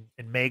powers and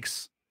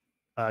makes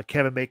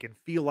Kevin Bacon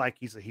feel like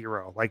he's a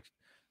hero. Like,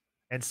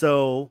 and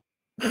so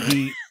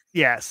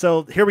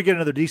so here we get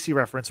another DC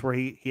reference where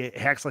he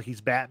acts like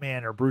he's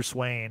Batman or Bruce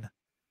Wayne.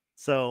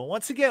 So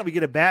once again, we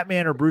get a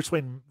Batman or Bruce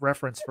Wayne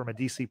reference from a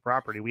DC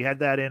property. We had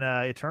that in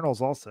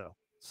Eternals also.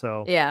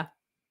 So yeah,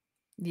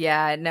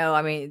 no,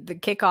 I mean the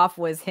kickoff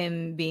was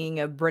him being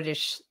a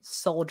British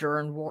soldier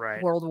in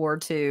World War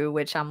II,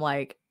 which I'm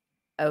like,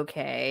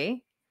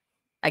 okay,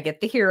 I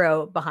get the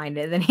hero behind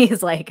it. Then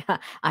he's like,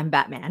 I'm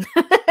Batman.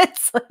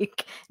 It's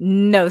like,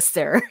 no,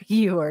 sir,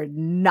 you are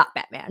not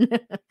Batman,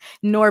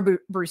 nor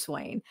Bruce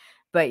Wayne.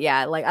 But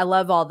yeah, like I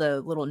love all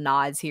the little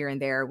nods here and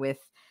there with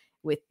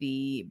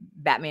the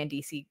Batman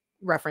DC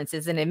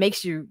references. And it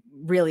makes you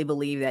really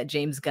believe that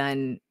James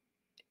Gunn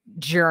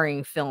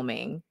during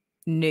filming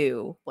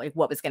knew like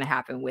what was going to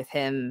happen with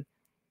him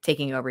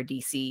taking over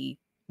DC.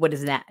 What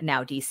is that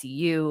now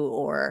DCU,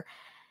 or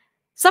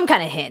some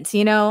kind of hint,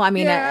 I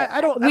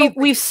mean,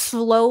 we've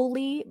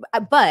slowly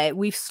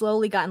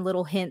gotten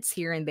little hints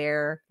here and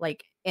there.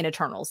 Like in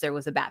Eternals, there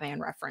was a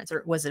Batman reference,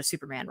 or was it a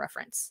Superman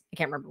reference? I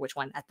can't remember which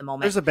one at the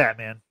moment. There's a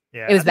Batman.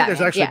 Yeah, it was Batman.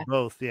 There's actually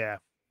both. Yeah.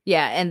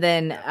 Yeah, and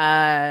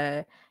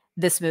then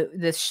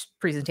this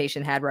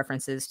presentation had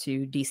references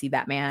to DC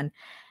Batman,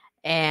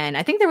 and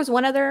I think there was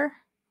one other.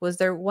 Was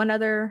there one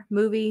other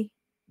movie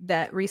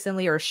that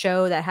recently, or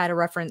show that had a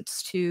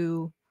reference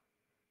to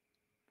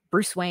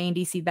Bruce Wayne,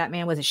 DC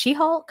Batman? Was it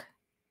She-Hulk?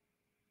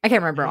 I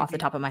can't remember off the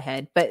top of my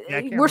head, but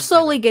we're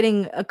slowly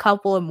getting a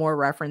couple of more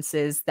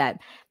references that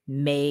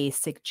may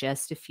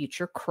suggest a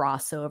future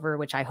crossover,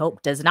 which I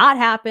hope does not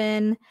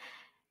happen,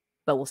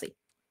 but we'll see.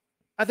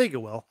 I think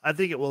it will. I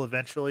think it will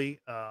eventually,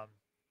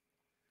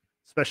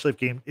 especially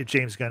if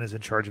James Gunn is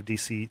in charge of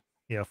DC,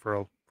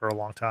 for a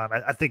long time.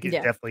 I think it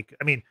definitely.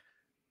 I mean,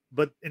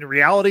 but in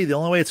reality, the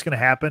only way it's going to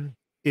happen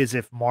is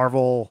if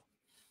Marvel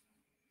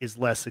is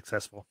less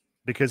successful,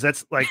 because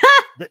that's like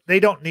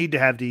they don't need to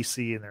have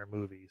DC in their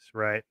movies,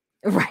 right?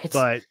 Right.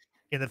 But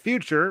in the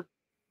future,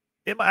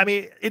 I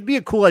mean, it'd be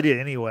a cool idea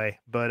anyway,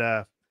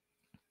 but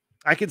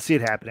I can see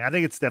it happening. I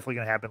think it's definitely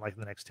going to happen like in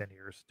the next 10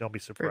 years. Don't be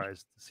for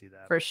surprised to see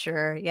that. for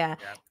sure. Yeah.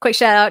 Yeah. Quick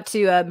shout out to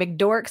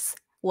McDorks.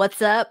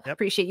 What's up? Yep.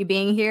 Appreciate you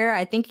being here.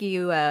 I think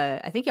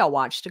y'all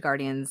watched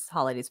Guardians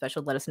Holiday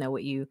Special. Let us know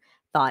what you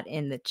thought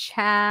in the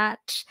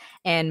chat.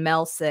 And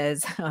Mel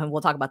says,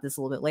 we'll talk about this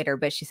a little bit later,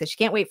 but she says she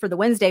can't wait for the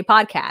Wednesday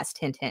podcast.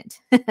 Hint, hint.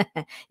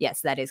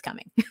 Yes, that is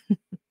coming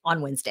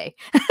on Wednesday.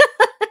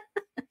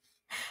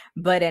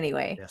 But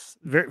anyway. Yes.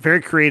 Very,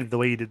 very creative the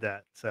way you did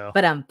that. So,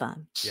 but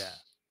yeah.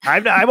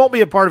 I won't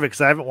be a part of it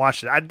because I haven't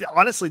watched it. I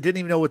honestly didn't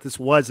even know what this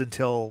was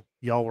until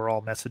y'all were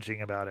all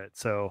messaging about it.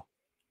 So,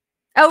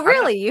 oh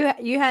really?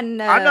 You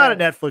hadn't? I'm not a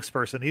Netflix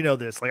person. You know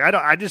this. Like I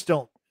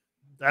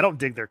don't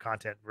dig their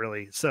content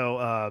really.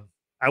 So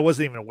I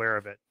wasn't even aware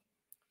of it.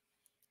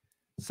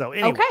 So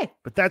anyway, okay.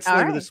 But that's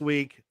later this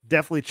week.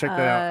 Definitely check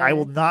that out. I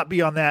will not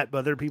be on that, but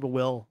other people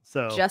will.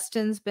 So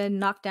Justin's been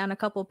knocked down a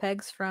couple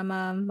pegs from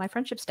my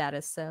friendship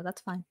status, so that's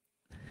fine.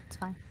 It's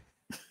fine.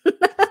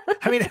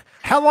 I mean,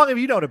 how long have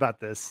you known about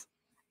this?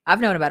 I've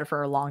known about it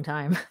for a long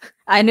time.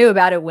 I knew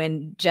about it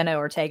when Jenna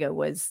Ortega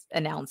was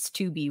announced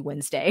to be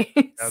Wednesday.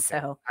 Okay.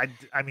 So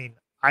I mean,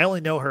 I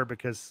only know her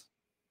because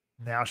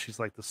now she's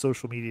like the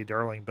social media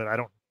darling, but I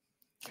don't.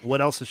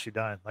 What else has she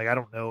done? Like, I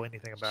don't know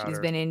anything about her. She's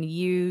been in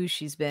You.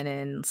 She's been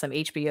in some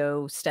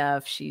HBO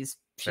stuff. She's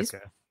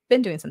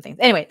been doing some things.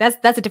 Anyway, that's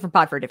a different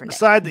pod for a different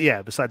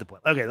day. Beside the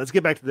point. Okay, let's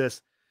get back to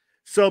this.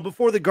 So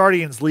before the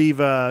Guardians leave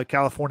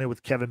California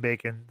with Kevin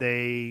Bacon,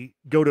 they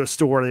go to a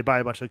store. They buy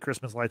a bunch of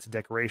Christmas lights and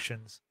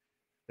decorations.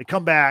 They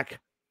come back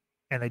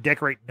and they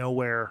decorate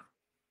nowhere.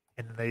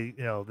 And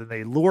then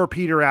they lure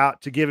Peter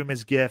out to give him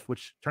his gift,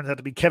 which turns out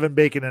to be Kevin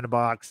Bacon in a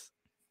box.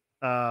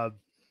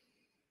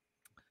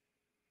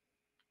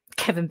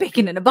 Kevin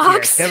Bacon in a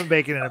box. Yeah, Kevin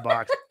Bacon in a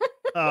box.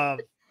 I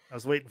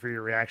was waiting for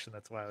your reaction.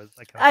 That's why I was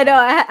like, I know.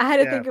 I had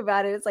to think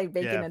about it. It's like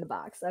bacon in a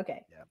box.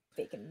 Okay. Yeah.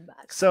 Bacon in a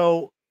box.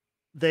 So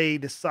they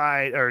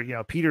decide,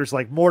 or Peter's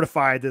like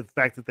mortified at the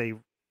fact that they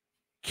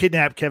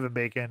kidnapped Kevin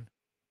Bacon.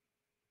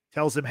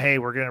 Tells him, "Hey,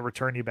 we're gonna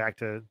return you back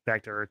to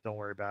Earth. Don't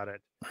worry about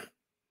it."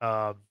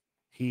 I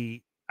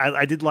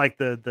did like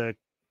the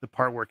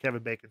part where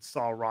Kevin Bacon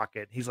saw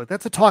Rocket. He's like,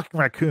 "That's a talking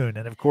raccoon,"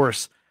 and of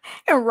course,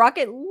 and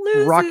Rocket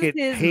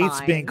hates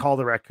mind. being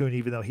called a raccoon,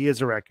 even though he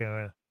is a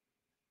raccoon.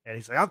 And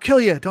he's like, "I'll kill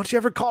you! Don't you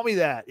ever call me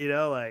that?"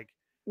 Like,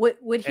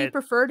 would he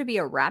prefer to be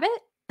a rabbit?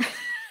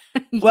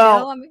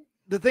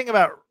 The thing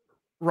about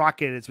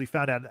Rocket is we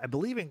found out, I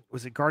believe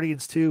was it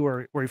Guardians 2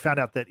 where we found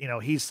out that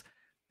he's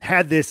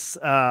had this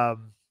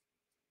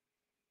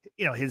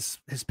he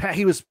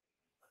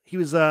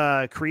was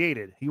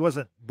created. He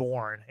wasn't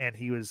born, and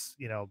he was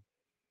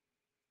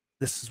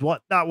this is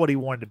not what he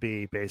wanted to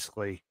be,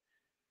 basically.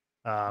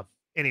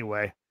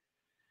 Anyway,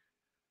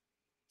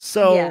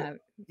 so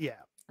yeah.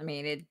 I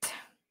mean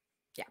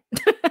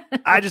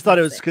I just thought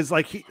it was because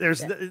like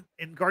there's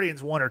in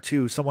Guardians 1 or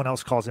 2, someone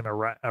else calls him a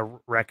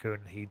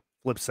raccoon. He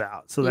flips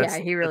out. So that's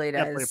he really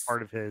does. Definitely a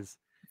part of his.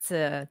 It's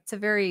a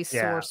very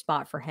sore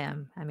spot for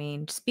him. I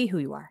mean, just be who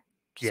you are.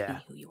 Just be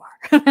who you are.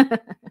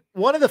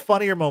 One of the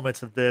funnier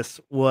moments of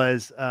this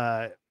was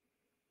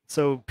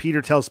so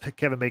Peter tells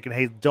Kevin Bacon,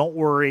 "Hey, don't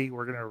worry,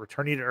 we're gonna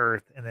return you to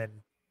Earth." And then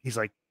he's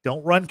like,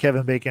 "Don't run,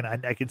 Kevin Bacon.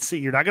 I can see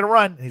you're not gonna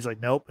run." And he's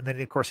like, "Nope." And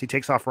then of course he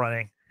takes off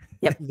running.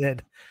 Yep. And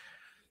then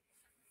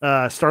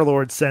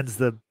Star-Lord sends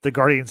the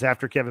Guardians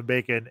after Kevin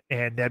Bacon,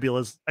 and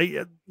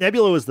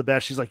Nebula was the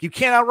best. She's like, "You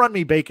can't outrun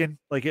me, Bacon."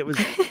 Like, it was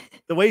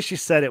the way she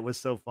said it was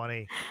so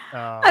funny.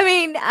 I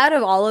mean, out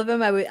of all of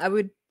them, I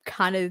would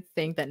kind of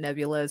think that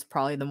Nebula is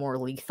probably the more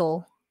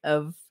lethal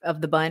of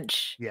the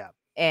bunch. Yeah.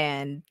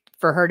 And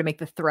for her to make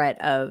the threat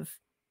of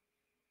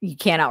 "you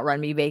can't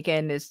outrun me,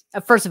 Bacon" is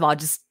first of all,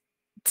 just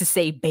to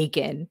say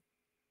Bacon,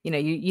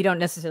 you don't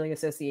necessarily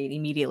associate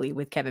immediately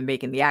with Kevin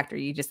Bacon, the actor.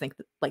 You just think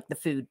like the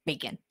food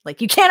bacon,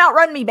 like "you can't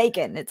outrun me,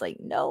 Bacon." It's like,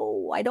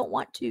 no, I don't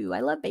want to.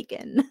 I love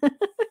bacon.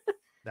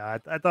 No,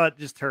 I thought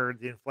just the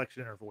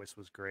inflection in her voice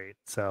was great.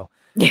 So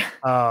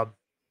yeah.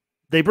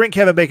 They bring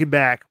Kevin Bacon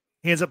back.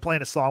 He ends up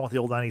playing a song with the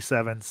old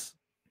 97s.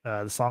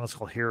 The song is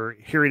called Here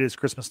It Is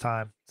Christmas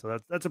Time. So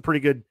that's a pretty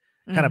good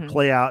kind of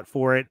play out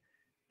for it.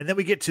 And then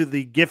we get to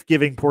the gift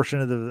giving portion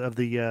of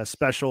the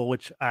special,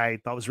 which I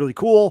thought was really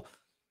cool.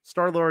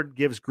 Star-Lord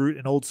gives Groot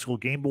an old school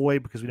Game Boy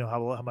because we know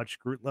how much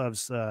Groot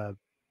loves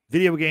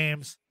video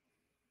games.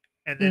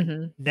 And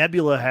then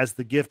Nebula has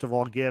the gift of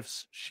all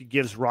gifts. She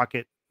gives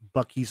Rocket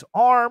Bucky's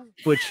arm,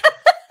 which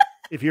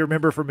if you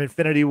remember from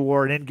Infinity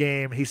War and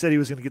Endgame, he said he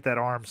was going to get that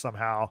arm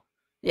somehow.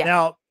 Yeah.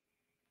 Now,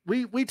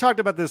 we talked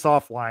about this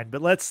offline,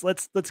 but let's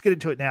get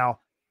into it now.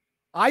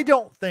 I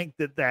don't think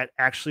that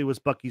actually was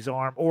Bucky's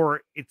arm,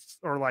 or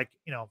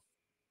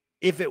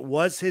if it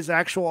was his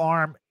actual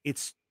arm,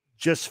 it's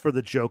just for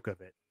the joke of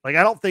it. Like,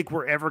 I don't think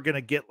we're ever going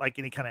to get like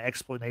any kind of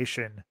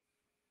explanation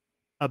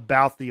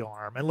about the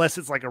arm, unless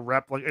it's like a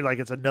replica, like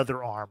it's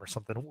another arm or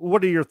something.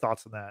 What are your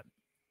thoughts on that?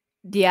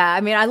 Yeah, I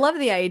mean, I love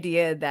the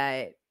idea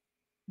that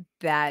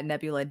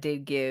Nebula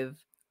did give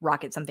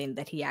Rocket something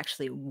that he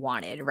actually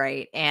wanted,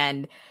 right?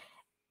 And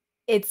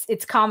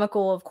it's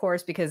comical, of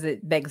course, because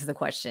it begs the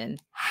question: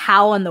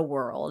 how in the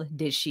world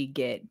did she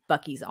get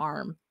Bucky's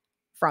arm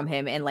from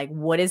him, and like,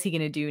 what is he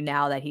going to do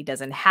now that he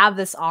doesn't have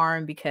this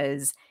arm?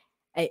 Because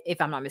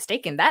if I'm not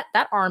mistaken,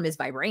 that arm is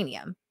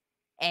vibranium,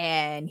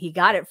 and he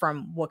got it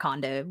from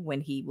Wakanda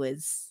when he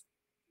was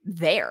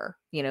there,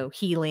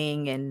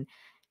 healing and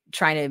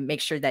trying to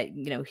make sure that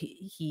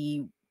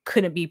he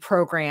couldn't be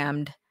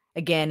programmed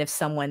again if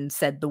someone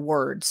said the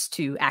words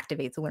to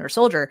activate the Winter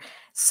Soldier.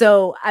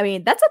 So I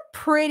mean, that's a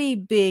pretty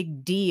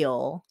big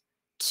deal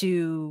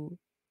to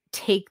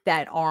take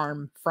that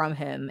arm from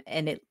him,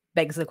 and it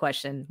begs the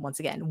question once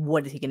again: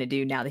 what is he going to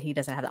do now that he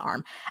doesn't have the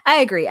arm?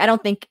 I agree. I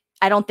don't think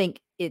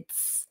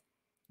it's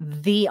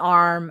the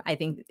arm. I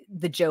think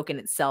the joke in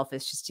itself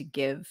is just to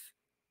give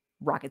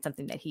Rocket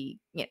something that he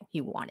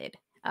wanted,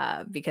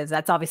 because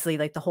that's obviously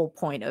like the whole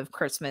point of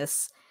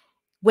Christmas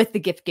with the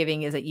gift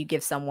giving, is that you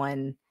give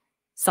someone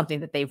something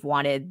that they've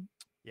wanted,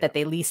 that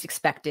they least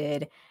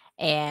expected.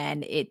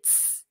 And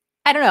it's,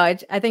 I don't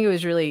know, I think it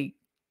was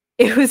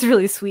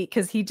really sweet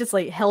because he just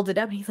like held it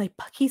up and he's like,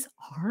 Bucky's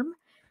arm.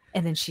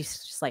 And then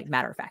she's just like,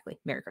 matter of factly,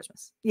 Merry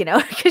Christmas,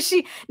 because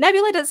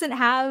Nebula doesn't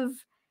have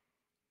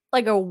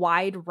like a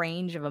wide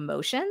range of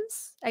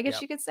emotions, I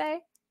guess you could say.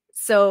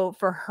 So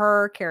for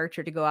her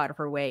character to go out of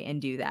her way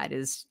and do that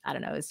is, I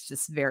don't know, it's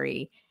just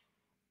very,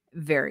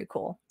 very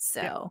cool.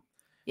 So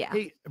yeah.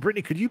 Hey,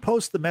 Brittany, could you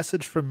post the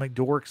message from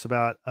McDorks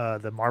about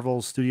the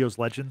Marvel Studios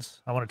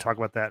Legends? I want to talk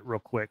about that real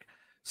quick.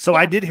 So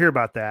I did hear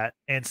about that.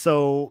 And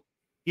so,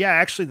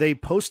 actually they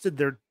posted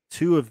their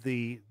two of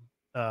the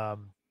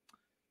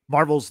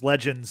Marvel's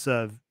Legends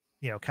of,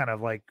 kind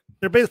of like,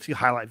 they're basically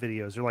highlight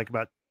videos. They're like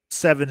about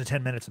 7 to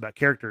 10 minutes about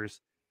characters.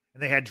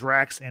 And they had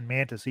Drax and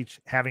Mantis each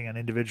having an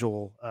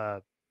individual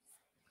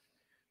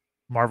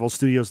Marvel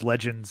Studios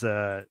Legends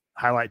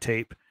highlight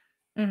tape.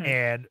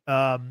 And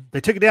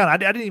they took it down. I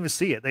didn't even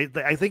see it.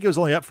 I think it was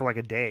only up for like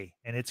a day,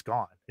 and it's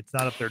gone. It's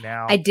not up there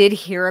now. I did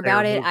hear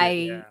about it.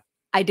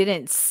 I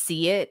didn't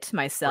see it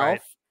myself,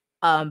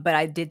 but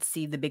I did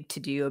see the big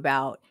to-do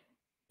about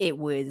it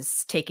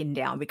was taken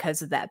down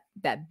because of that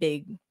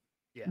big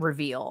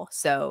reveal.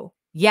 So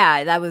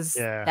that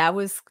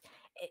was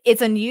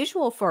it's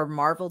unusual for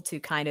Marvel to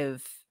kind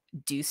of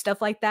do stuff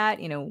like that,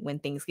 when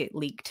things get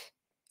leaked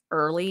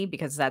early,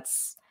 because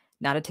that's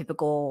not a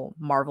typical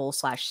Marvel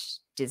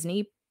 /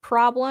 Disney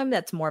problem.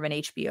 That's more of an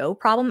HBO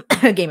problem,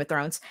 Game of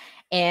Thrones.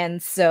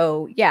 And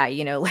so,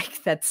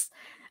 like that's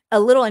a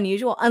little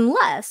unusual,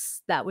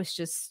 unless that was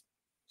just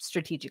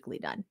strategically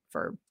done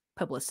for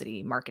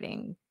publicity,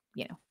 marketing,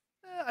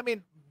 I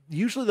mean,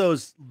 usually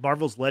those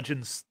Marvel's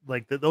Legends,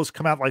 like those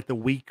come out like the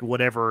week,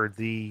 whatever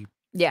the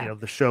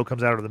show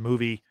comes out, or the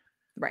movie.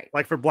 Right.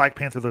 Like for Black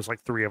Panther, there's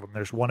like 3 of them.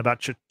 There's one about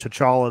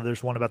T'Challa,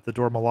 there's one about the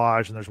Dora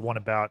Milaje, and there's one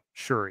about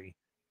Shuri.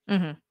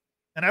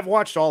 And I've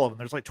watched all of them.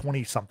 There's like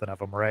 20 something of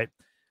them, right?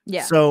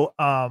 Yeah. So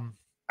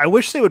I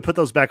wish they would put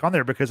those back on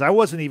there, because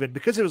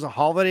because it was a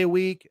holiday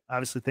week.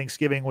 Obviously,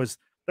 Thanksgiving was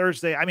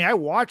Thursday. I mean, I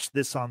watched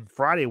this on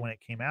Friday when it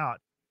came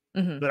out,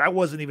 but I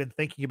wasn't even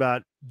thinking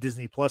about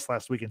Disney Plus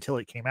last week until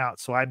it came out.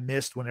 So I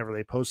missed whenever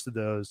they posted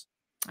those.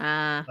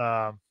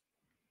 Well,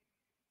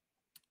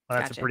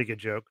 that's a pretty good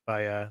joke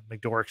by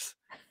McDorks.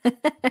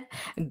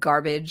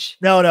 Garbage.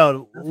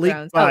 No,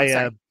 leaked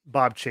by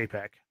Bob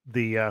Chapek,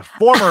 the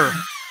former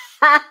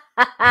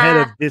head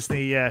of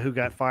Disney, who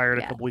got fired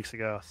a couple weeks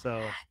ago.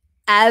 So,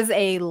 as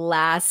a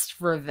last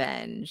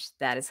revenge,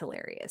 that is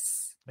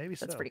hilarious. Maybe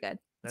that's pretty good.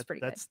 That's pretty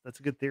good. That's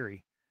a good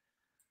theory.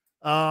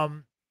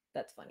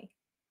 That's funny.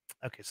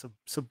 Okay,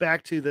 so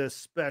back to the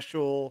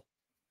special.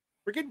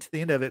 We're getting to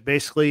the end of it.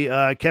 Basically,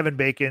 Kevin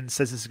Bacon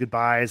says his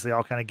goodbyes. They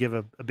all kind of give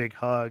a big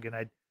hug, and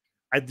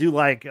I do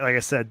like I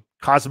said,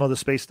 Cosmo the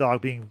space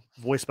dog being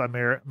voiced by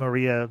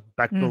Maria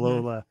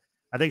Bakalova.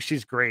 I think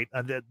she's great.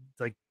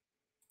 Like,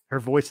 her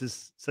voice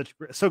is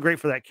so great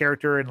for that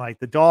character, and like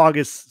the dog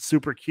is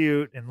super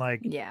cute, and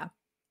like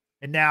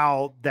and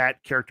now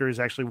that character is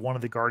actually one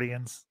of the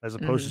Guardians, as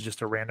opposed to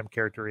just a random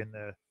character in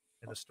the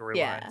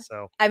storyline.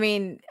 So I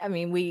mean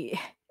we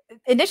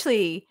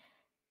initially,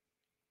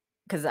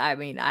 because I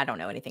don't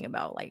know anything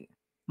about like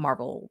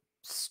Marvel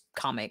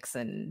comics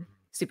and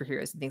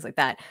superheroes and things like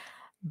that,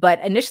 but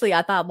initially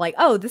I thought like,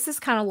 oh, this is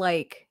kind of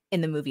like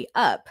in the movie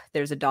Up.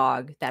 There's a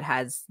dog that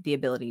has the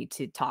ability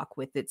to talk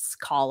with its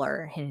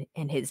collar,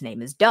 and his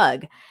name is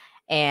Doug,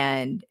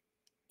 and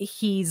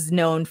he's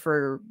known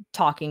for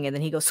talking, and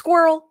then he goes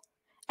squirrel,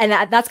 and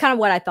that's kind of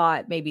what I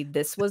thought maybe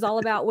this was all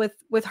about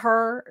with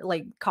her,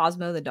 like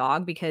Cosmo the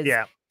dog, because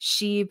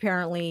she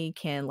apparently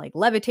can like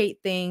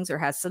levitate things or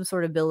has some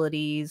sort of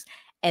abilities,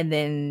 and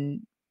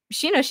then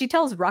she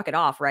tells Rocket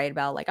off, right,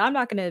 about like, I'm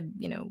not gonna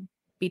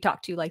be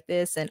talked to like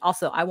this, and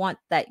also I want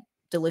that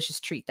delicious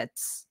treat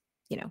that's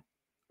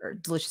or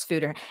delicious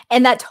food,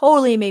 and that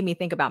totally made me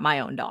think about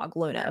my own dog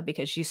Luna,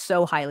 because she's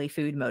so highly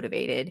food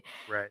motivated,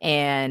 right?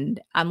 And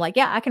I'm like,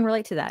 I can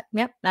relate to that.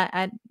 Yep,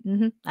 I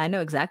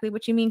know exactly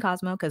what you mean,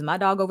 Cosmo, because my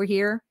dog over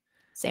here,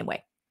 same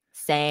way.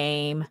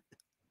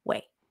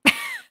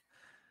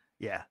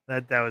 Yeah,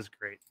 that was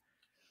great.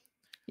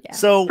 Yeah.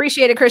 So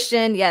Appreciate it,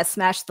 Christian. Yes,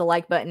 smash the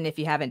like button if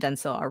you haven't done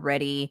so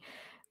already.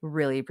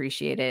 Really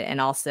appreciate it.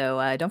 And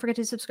also, don't forget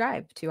to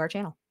subscribe to our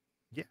channel.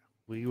 yeah,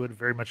 we would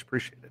very much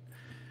appreciate it.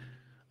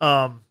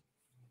 Um,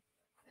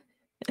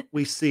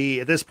 we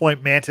see at this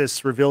point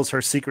Mantis reveals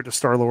her secret to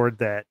Star-Lord,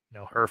 that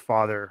her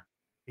father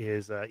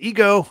is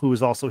Ego, who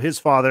is also his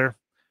father.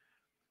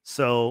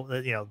 So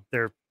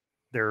they're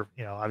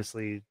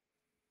obviously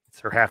it's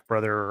her half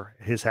brother or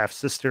his half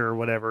sister or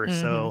whatever.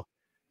 Mhm. So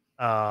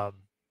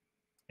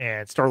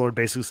and Star-Lord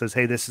basically says,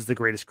 "Hey, this is the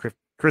greatest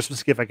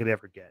Christmas gift I could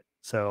ever get."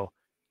 So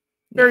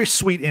very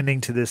sweet ending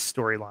to this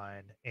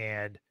storyline,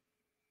 and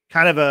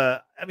kind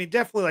of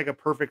definitely like a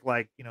perfect,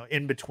 like,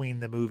 in between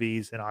the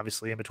movies, and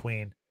obviously in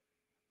between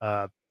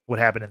what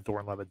happened in Thor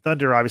and Love and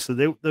Thunder. Obviously,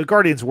 the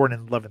Guardians weren't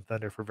in Love and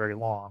Thunder for very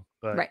long,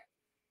 but Right.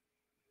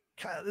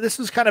 this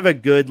was kind of a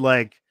good,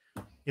 like,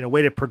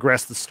 way to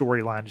progress the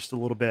storyline just a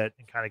little bit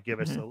and kind of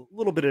give us a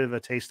little bit of a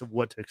taste of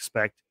what to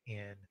expect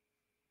in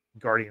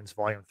Guardians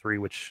Volume 3,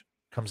 which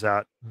comes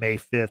out May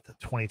 5th,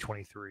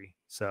 2023.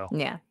 So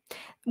Yeah.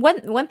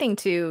 One thing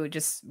too,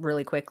 just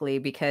really quickly,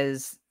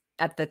 because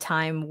at the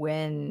time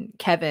when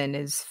Kevin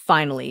is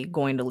finally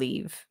going to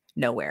leave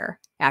Nowhere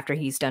after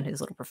he's done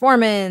his little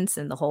performance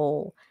and the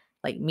whole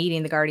like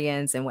meeting the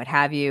Guardians and what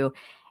have you,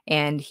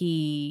 and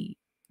he,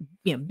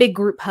 big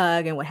group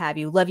hug and what have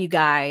you, love you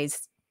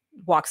guys,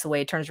 walks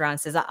away, turns around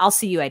and says, I'll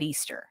see you at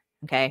Easter.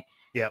 Okay.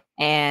 yep.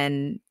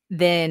 And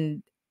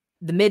then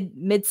the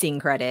mid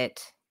scene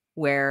credit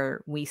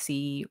where we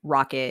see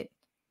Rocket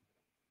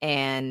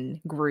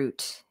and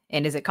Groot,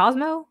 and is it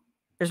Cosmo?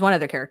 There's one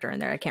other character in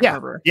there. I can't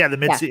remember. Yeah,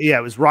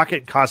 it was Rocket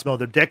and Cosmo.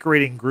 They're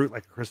decorating Groot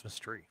like a Christmas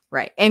tree.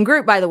 Right. And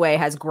Groot, by the way,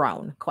 has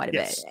grown quite a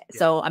Yes. bit. Yeah.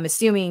 So I'm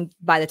assuming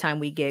by the time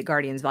we get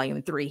Guardians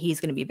Volume 3, he's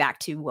going to be back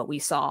to what we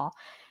saw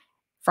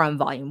from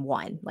Volume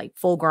 1, like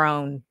full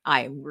grown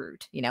I am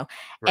Groot, Right.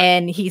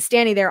 And he's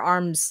standing there,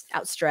 arms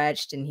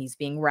outstretched, and he's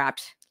being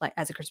wrapped like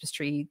as a Christmas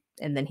tree.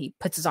 And then he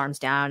puts his arms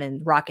down,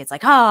 and Rocket's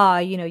like,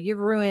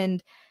 you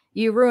ruined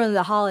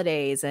the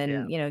holidays,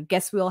 and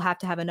guess we'll have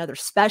to have another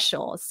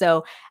special.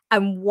 So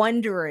I'm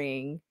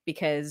wondering,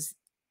 because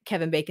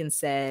Kevin Bacon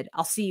said,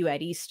 I'll see you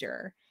at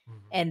Easter.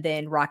 And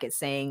then Rocket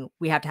saying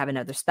we have to have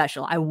another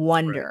special. I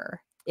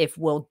wonder if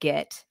we'll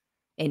get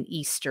an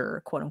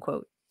Easter, quote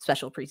unquote,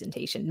 special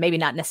presentation. Maybe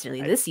not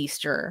necessarily this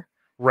Easter,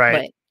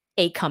 right?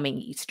 But a coming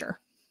Easter.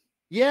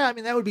 Yeah,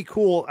 that would be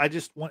cool.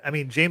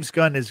 James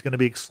Gunn is going to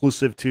be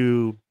exclusive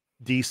to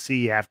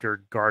DC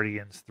after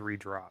Guardians 3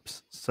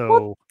 drops.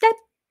 So that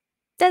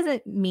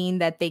doesn't mean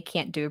that they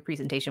can't do a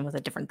presentation with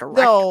a different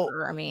director.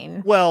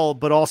 No,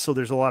 but also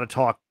there's a lot of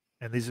talk,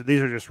 and these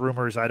are just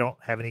rumors. I don't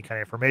have any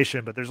kind of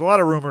information, but there's a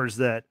lot of rumors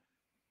that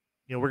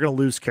we're going to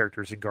lose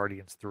characters in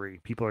Guardians 3.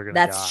 People are going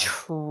to die. That's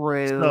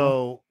true.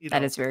 So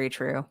that is very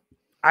true.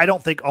 I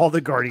don't think all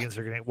the Guardians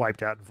are going to get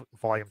wiped out in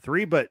Volume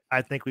 3, but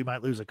I think we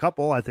might lose a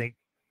couple. I think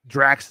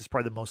Drax is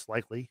probably the most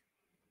likely.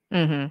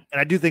 And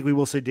I do think we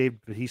will see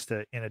Dave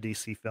Bautista in a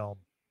DC film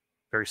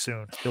very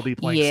soon. He'll be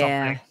playing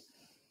something,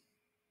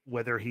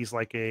 whether he's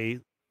like a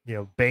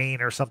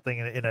Bane or something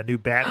in a new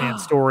Batman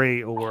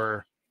story,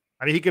 or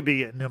he could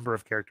be a number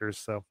of characters.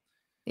 So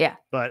yeah,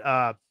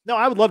 but no,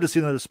 I would love to see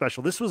another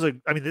special.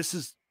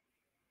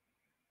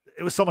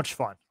 It was so much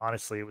fun.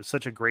 Honestly, it was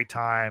such a great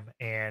time.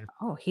 And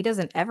he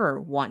doesn't ever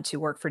want to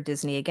work for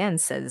Disney again,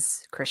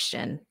 says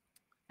Christian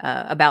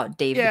about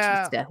Dave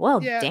Bautista. Well,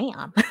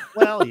 damn.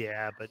 Well,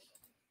 yeah, but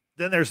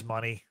then there's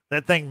money.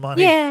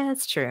 Money. Yeah,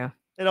 that's true.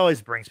 It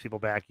always brings people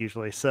back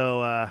usually.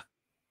 So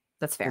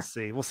that's fair.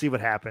 We'll see what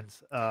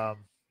happens.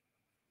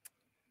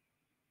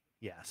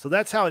 Yeah, so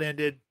that's how it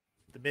ended.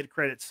 The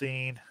mid-credit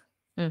scene.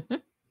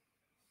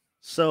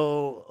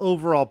 So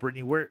overall,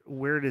 Brittany,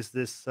 where does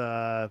this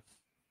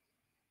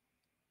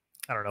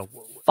I don't know,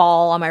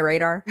 fall on my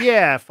radar?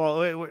 Yeah, fall.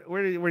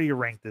 Where do you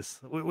rank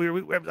this?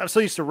 I'm so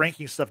used to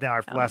ranking stuff now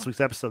after last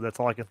week's episode. That's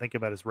all I can think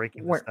about is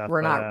ranking this stuff.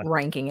 We're not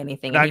ranking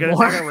anything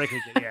anymore. Not gonna rank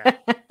it,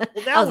 yeah.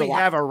 Well, now we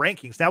have our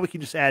rankings. Now we can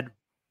just add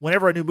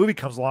whenever a new movie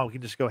comes along. We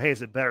can just go, hey,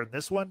 is it better than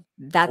this one?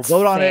 That's we'll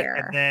vote fair. on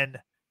it, and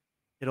then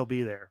it'll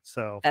be there.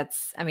 So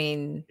that's,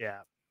 yeah,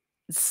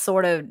 it's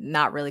sort of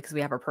not really, because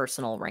we have our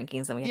personal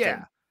rankings and we have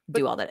to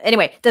do all that.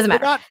 Anyway, doesn't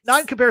matter.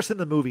 Not in comparison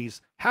to the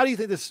movies. How do you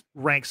think this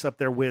ranks up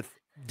there with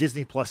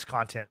Disney Plus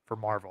content for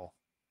Marvel?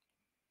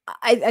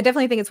 I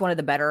definitely think it's one of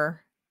the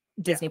better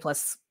Disney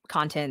Plus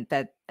content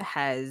that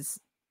has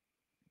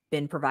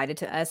been provided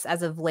to us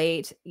as of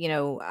late.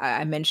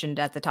 I mentioned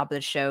at the top of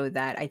the show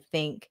that I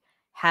think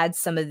had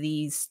some of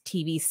these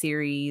TV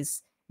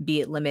series,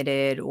 be it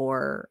limited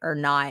or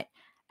not,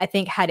 I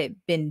think had it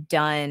been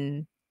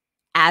done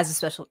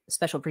as a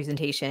special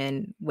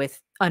presentation with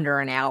under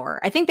an hour,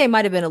 I think they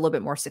might have been a little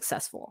bit more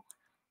successful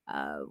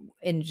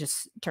in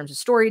just terms of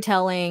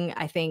storytelling.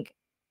 I think,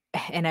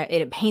 and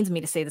it pains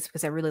me to say this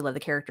because I really love the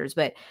characters,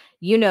 but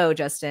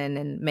Justin,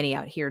 and many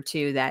out here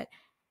too, that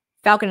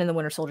Falcon and the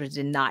Winter Soldier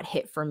did not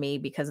hit for me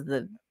because of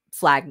the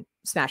Flag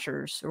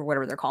Smashers or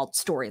whatever they're called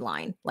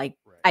storyline. Like,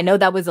 I know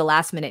that was a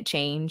last minute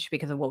change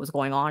because of what was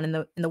going on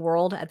in the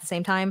world at the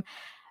same time,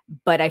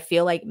 but I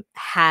feel like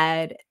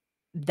had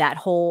that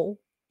whole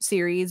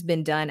series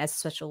been done as a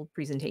special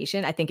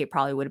presentation, I think it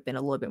probably would have been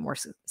a little bit more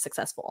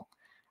successful.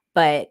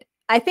 But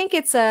I think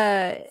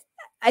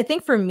I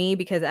think for me,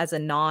 because as a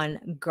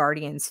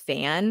non-Guardians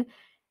fan,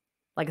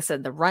 like I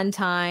said, the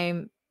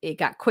runtime, it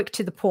got quick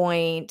to the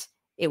point.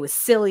 It was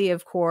silly,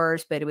 of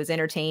course, but it was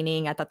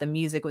entertaining. I thought the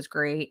music was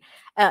great.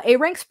 It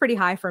ranks pretty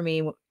high for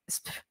me.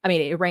 I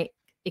mean, it ranked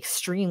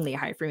extremely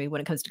high for me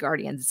when it comes to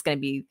Guardians. It's going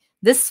to be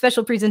this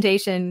special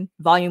presentation,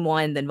 volume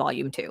 1, then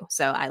volume 2.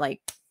 So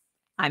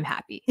I'm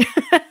happy.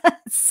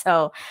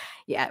 So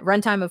yeah,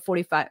 runtime of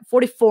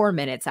 44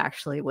 minutes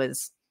actually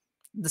was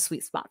the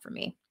sweet spot for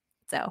me.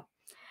 So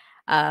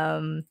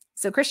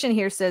Christian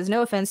here says,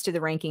 no offense to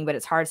the ranking, but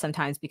it's hard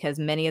sometimes because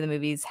many of the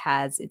movies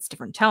has its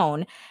different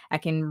tone. I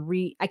can't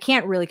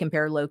really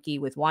compare Loki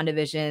with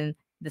WandaVision.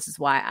 This is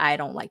why I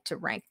don't like to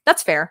rank.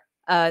 That's fair.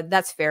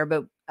 That's fair.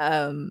 But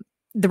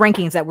the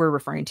rankings that we're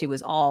referring to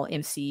was all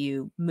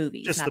MCU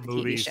movies, just not the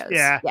movies. TV shows.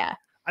 Yeah.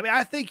 I mean,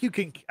 I think you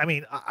can. I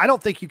mean, I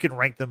don't think you can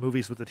rank the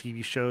movies with the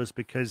TV shows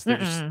because they're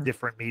just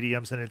different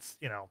mediums, and it's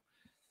a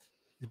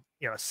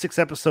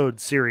 6-episode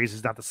series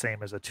is not the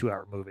same as a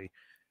 2-hour movie.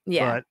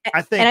 Yeah, but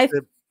I think.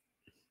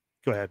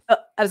 Go ahead.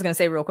 I was going to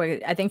say real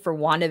quick. I think for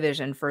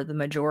WandaVision, for the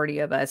majority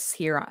of us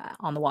here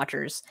on the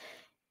Watchers,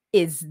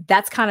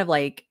 that's kind of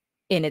like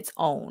in its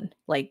own,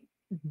 like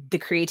the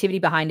creativity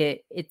behind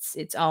it. It's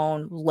its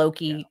own.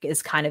 Loki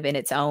is kind of in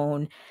its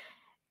own,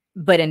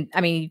 but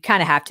you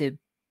kind of have to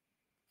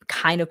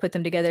kind of put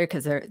them together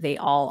because they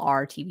all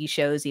are TV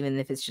shows, even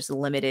if it's just a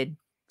limited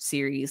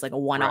series, like a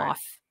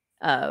one-off,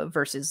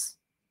 versus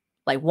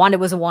like Wanda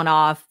was a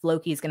one-off,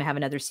 Loki is going to have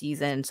another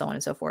season, so on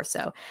and so forth.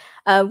 So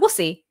we'll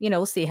see,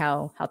 we'll see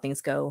how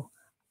things go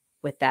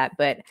with that.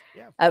 But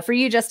for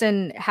you,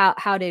 Justin,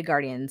 how did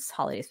Guardians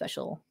Holiday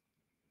Special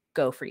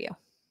go for you?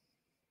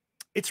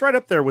 It's right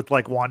up there with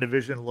like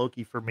WandaVision,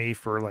 Loki for me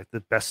for like the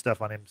best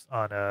stuff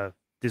on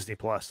Disney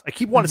Plus. I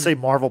keep wanting to say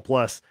Marvel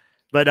Plus,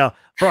 but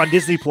for on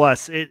Disney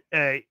Plus,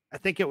 I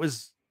think it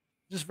was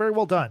just very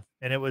well done,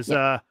 and it was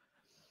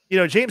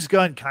James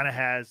Gunn kind of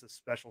has a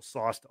special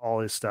sauce to all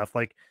his stuff.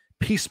 Like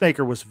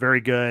Peacemaker was very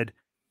good.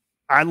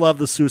 I love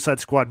the Suicide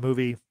Squad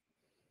movie.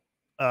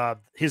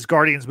 His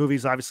Guardians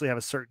movies obviously have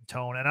a certain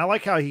tone, and I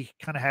like how he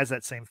kind of has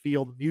that same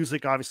feel. The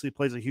music obviously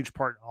plays a huge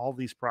part in all of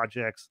these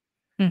projects,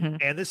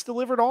 and this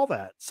delivered all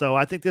that. So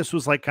I think this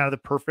was like kind of the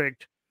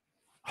perfect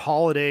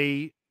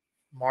holiday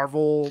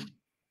Marvel,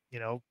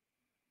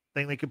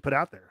 thing they could put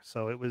out there.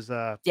 So it was,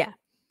 I'm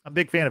a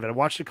big fan of it. I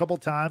watched it a couple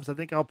of times. I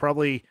think I'll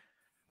probably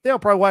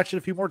watch it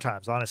a few more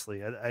times.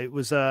 Honestly, it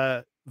was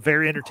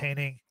very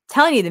entertaining.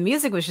 Telling you, the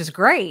music was just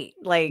great.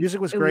 Like music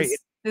was great.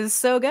 It was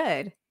so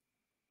good.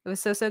 It was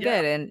so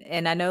good.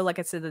 And I know, like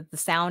I said, that the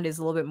sound is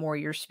a little bit more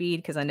your speed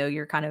because I know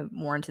you're kind of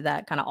more into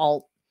that kind of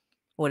alt.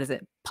 What is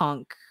it?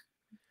 Punk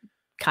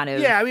kind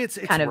of. Yeah, I mean it's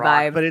kind of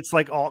rock, vibe, but it's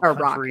like alt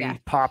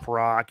country, pop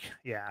rock.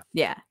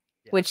 Yeah.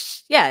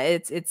 Which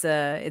it's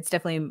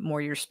definitely more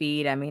your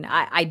speed. I mean,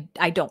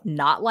 I don't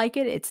not like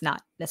it. It's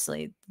not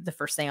necessarily the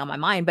first thing on my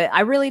mind, but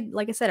I really,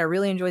 like I said, I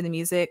really enjoyed the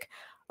music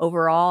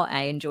overall.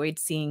 I enjoyed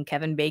seeing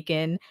Kevin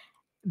Bacon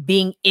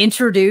being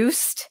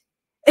introduced,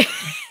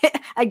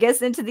 I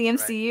guess, into the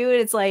MCU. Right.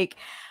 And it's like,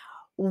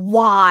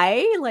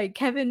 why? Like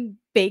Kevin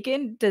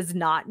Bacon does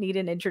not need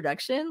an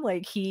introduction.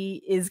 Like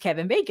he is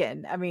Kevin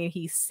Bacon. I mean,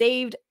 he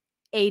saved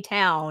a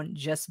town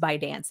just by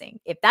dancing.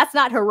 If that's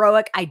not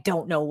heroic, I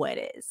don't know what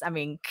is. I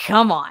mean,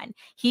 come on.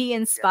 He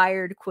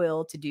inspired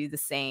Quill to do the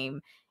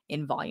same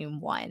in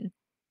volume 1.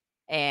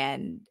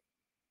 And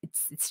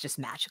it's just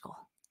magical.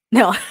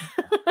 No.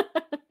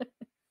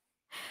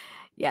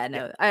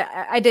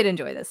 I did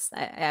enjoy this.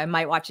 I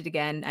might watch it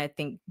again. I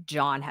think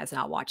John has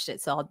not watched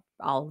it, so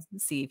I'll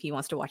see if he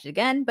wants to watch it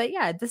again. But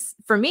yeah, this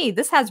for me,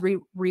 this has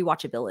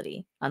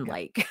rewatchability,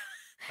 unlike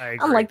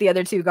unlike the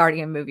other 2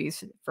 Guardian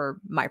movies for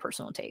my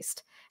personal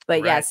taste.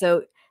 But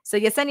so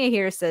Yesenia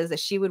here says that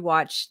she would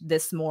watch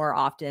this more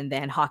often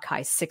than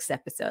Hawkeye's 6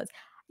 episodes.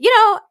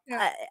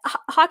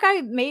 Hawkeye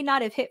may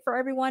not have hit for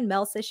everyone.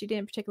 Mel says she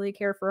didn't particularly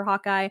care for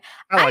Hawkeye.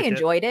 I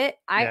enjoyed it.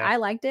 I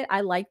liked it.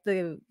 I liked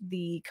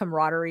the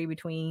camaraderie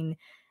between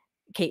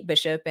Kate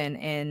Bishop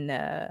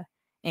and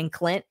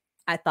Clint.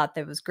 I thought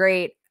that was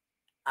great.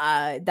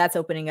 That's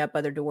opening up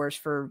other doors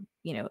for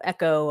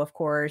Echo, of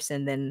course,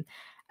 and then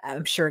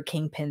I'm sure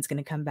Kingpin's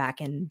going to come back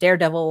in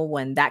Daredevil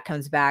when that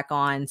comes back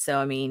on. So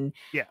I mean,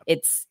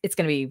 it's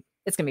gonna be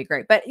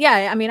great. But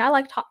yeah, I mean, I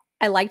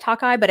liked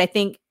Hawkeye, but I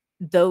think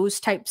those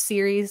type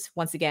series,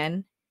 once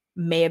again,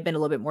 may have been a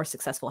little bit more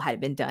successful had it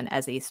been done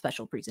as a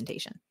special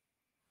presentation.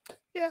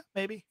 Yeah,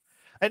 maybe.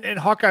 And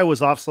Hawkeye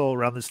was also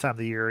around this time of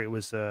the year. It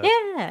was it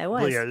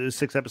was. Yeah, it was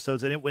 6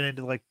 episodes, and it went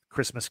into like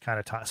Christmas kind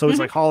of time. So it's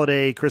like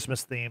holiday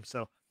Christmas theme.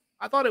 So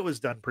I thought it was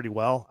done pretty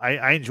well.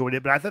 I enjoyed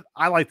it, but I thought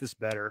I liked this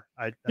better.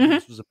 I think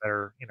this was a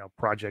better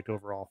project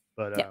overall.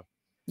 But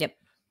yep,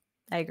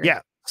 I agree.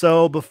 Yeah.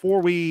 So before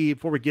we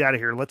get out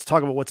of here, let's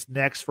talk about what's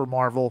next for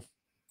Marvel.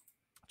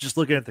 Just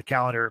looking at the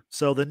calendar.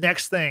 So the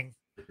next thing,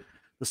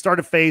 the start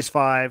of Phase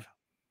 5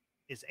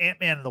 is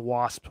Ant-Man and the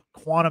Wasp: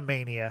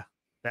 Quantumania.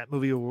 That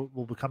movie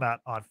will come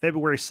out on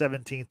February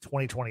 17th,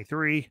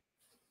 2023.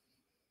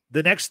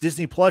 The next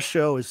Disney Plus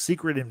show is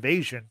Secret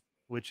Invasion,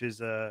 which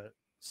is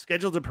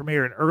scheduled to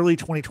premiere in early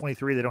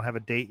 2023. They don't have a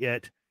date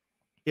yet.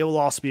 It will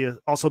also be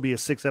a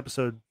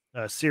 6-episode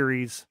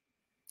series.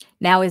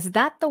 Now, is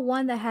that the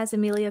one that has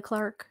Emilia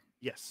Clarke?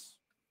 Yes.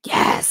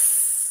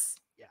 Yes.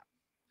 Yeah.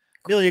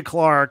 Emilia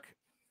Clarke.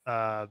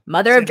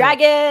 Mother of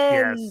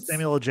Dragons. Yes.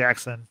 Samuel L.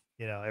 Jackson.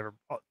 You know,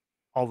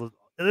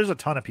 there's a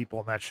ton of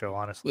people in that show,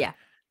 honestly. Yeah.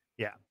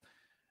 Yeah.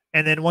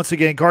 And then once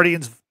again,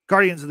 Guardians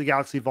of the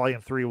Galaxy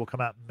Volume 3 will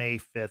come out May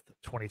 5th,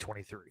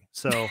 2023.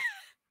 So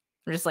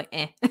we're just like,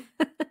 eh.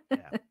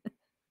 Yeah.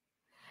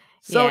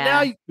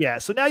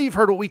 So now you've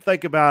heard what we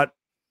think about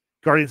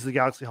Guardians of the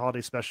Galaxy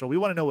Holiday Special. We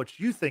want to know what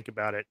you think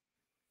about it.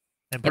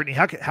 And Brittany,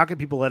 how can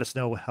people let us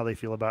know how they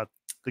feel about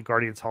the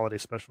Guardians Holiday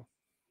Special?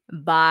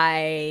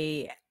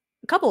 By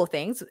a couple of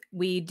things.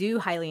 We do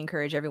highly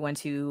encourage everyone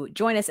to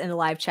join us in the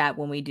live chat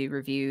when we do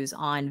reviews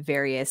on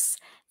various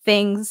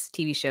things,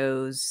 TV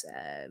shows,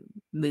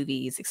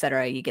 movies,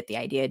 etc. You get the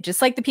idea.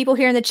 Just like the people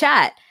here in the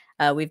chat.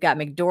 We've got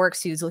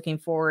McDorks, who's looking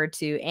forward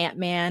to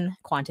Ant-Man,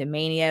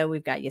 Quantumania.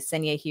 We've got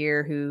Yesenia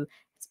here, who's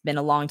been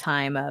a long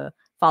time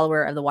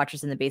follower of the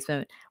Watchers in the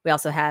Basement. We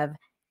also have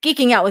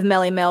Geeking Out with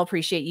Melly Mel.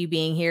 Appreciate you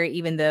being here,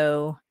 even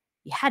though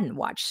you hadn't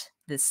watched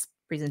this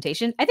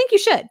presentation. I think you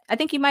should. I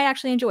think you might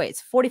actually enjoy it.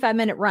 It's a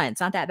 45-minute run.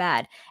 It's not that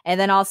bad. And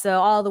then also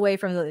all the way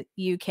from the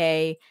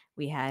UK,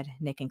 we had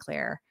Nick and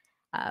Claire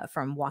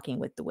from Walking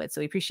with the Woods. So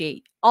we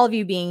appreciate all of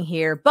you being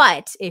here.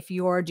 But if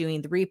you're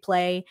doing the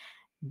replay,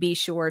 be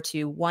sure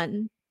to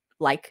 1,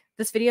 like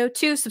this video,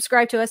 2,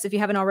 subscribe to us if you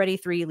haven't already,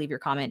 3, leave your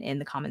comment in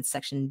the comments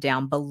section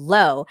down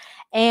below.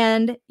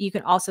 And you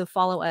can also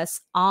follow us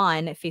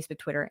on Facebook,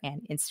 Twitter,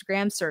 and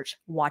Instagram. Search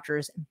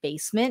Watchers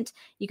Basement.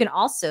 You can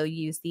also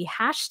use the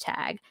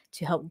hashtag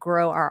to help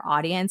grow our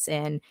audience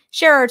and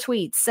share our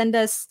tweets, send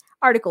us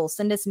articles,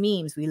 send us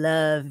memes. We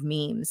love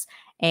memes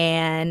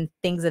and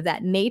things of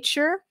that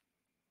nature.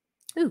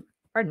 Ooh,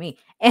 pardon me.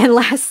 And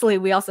lastly,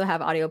 we also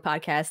have audio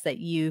podcasts that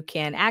you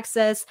can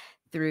access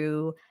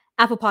through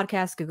Apple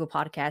Podcasts, Google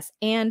Podcasts,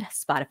 and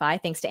Spotify,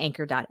 thanks to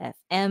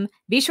Anchor.fm.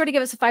 Be sure to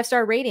give us a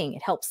 5-star rating.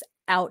 It helps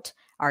out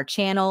our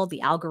channel,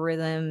 the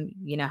algorithm.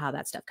 You know how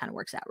that stuff kind of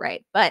works out,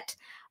 right? But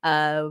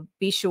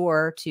be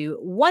sure to,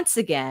 once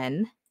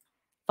again,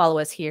 follow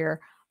us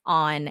here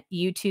on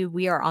YouTube.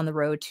 We are on the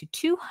road to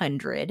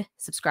 200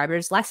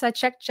 subscribers. Last I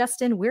checked,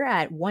 Justin, we're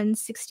at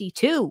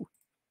 162.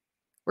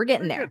 We're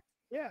getting there.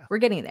 Yeah. We're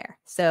getting there.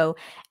 So,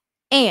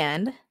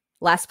 and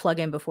last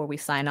plug-in before we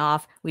sign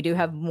off, we do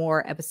have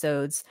more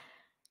episodes,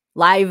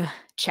 live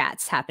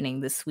chats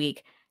happening this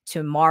week.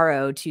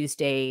 Tomorrow,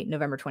 Tuesday,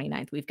 November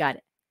 29th, we've got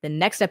the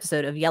next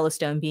episode of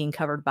Yellowstone being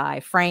covered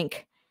by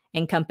Frank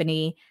and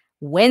company.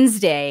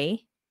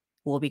 Wednesday,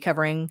 we'll be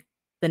covering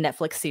the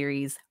Netflix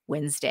series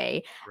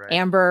Wednesday. Right.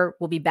 Amber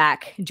will be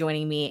back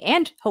joining me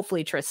and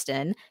hopefully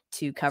Tristan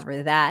to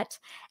cover that.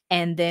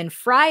 And then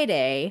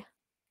Friday,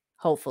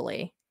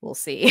 hopefully, we'll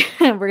see.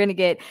 We're going to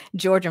get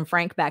George and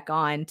Frank back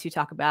on to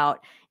talk about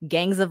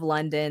Gangs of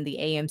London, the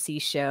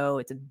AMC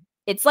show.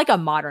 It's like a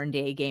modern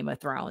day Game of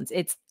Thrones.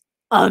 It's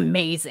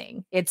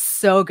amazing. It's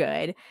so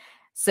good.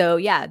 So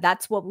yeah,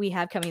 that's what we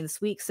have coming this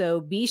week.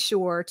 So be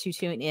sure to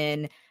tune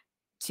in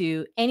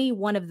to any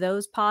one of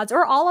those pods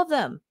or all of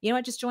them. You know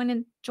what? Just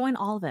join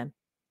all of them.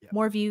 Yep.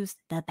 More views,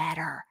 the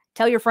better.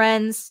 Tell your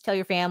friends, tell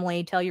your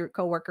family, tell your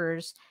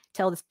coworkers,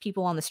 tell the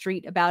people on the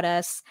street about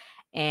us.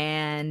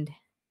 And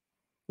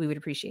we would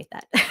appreciate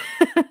that.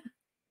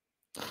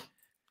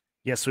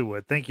 Yes, we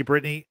would. Thank you,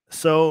 Brittany.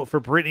 So for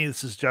Brittany,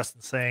 this is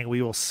Justin saying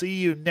we will see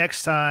you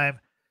next time.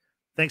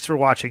 Thanks for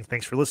watching.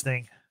 Thanks for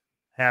listening.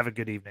 Have a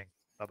good evening.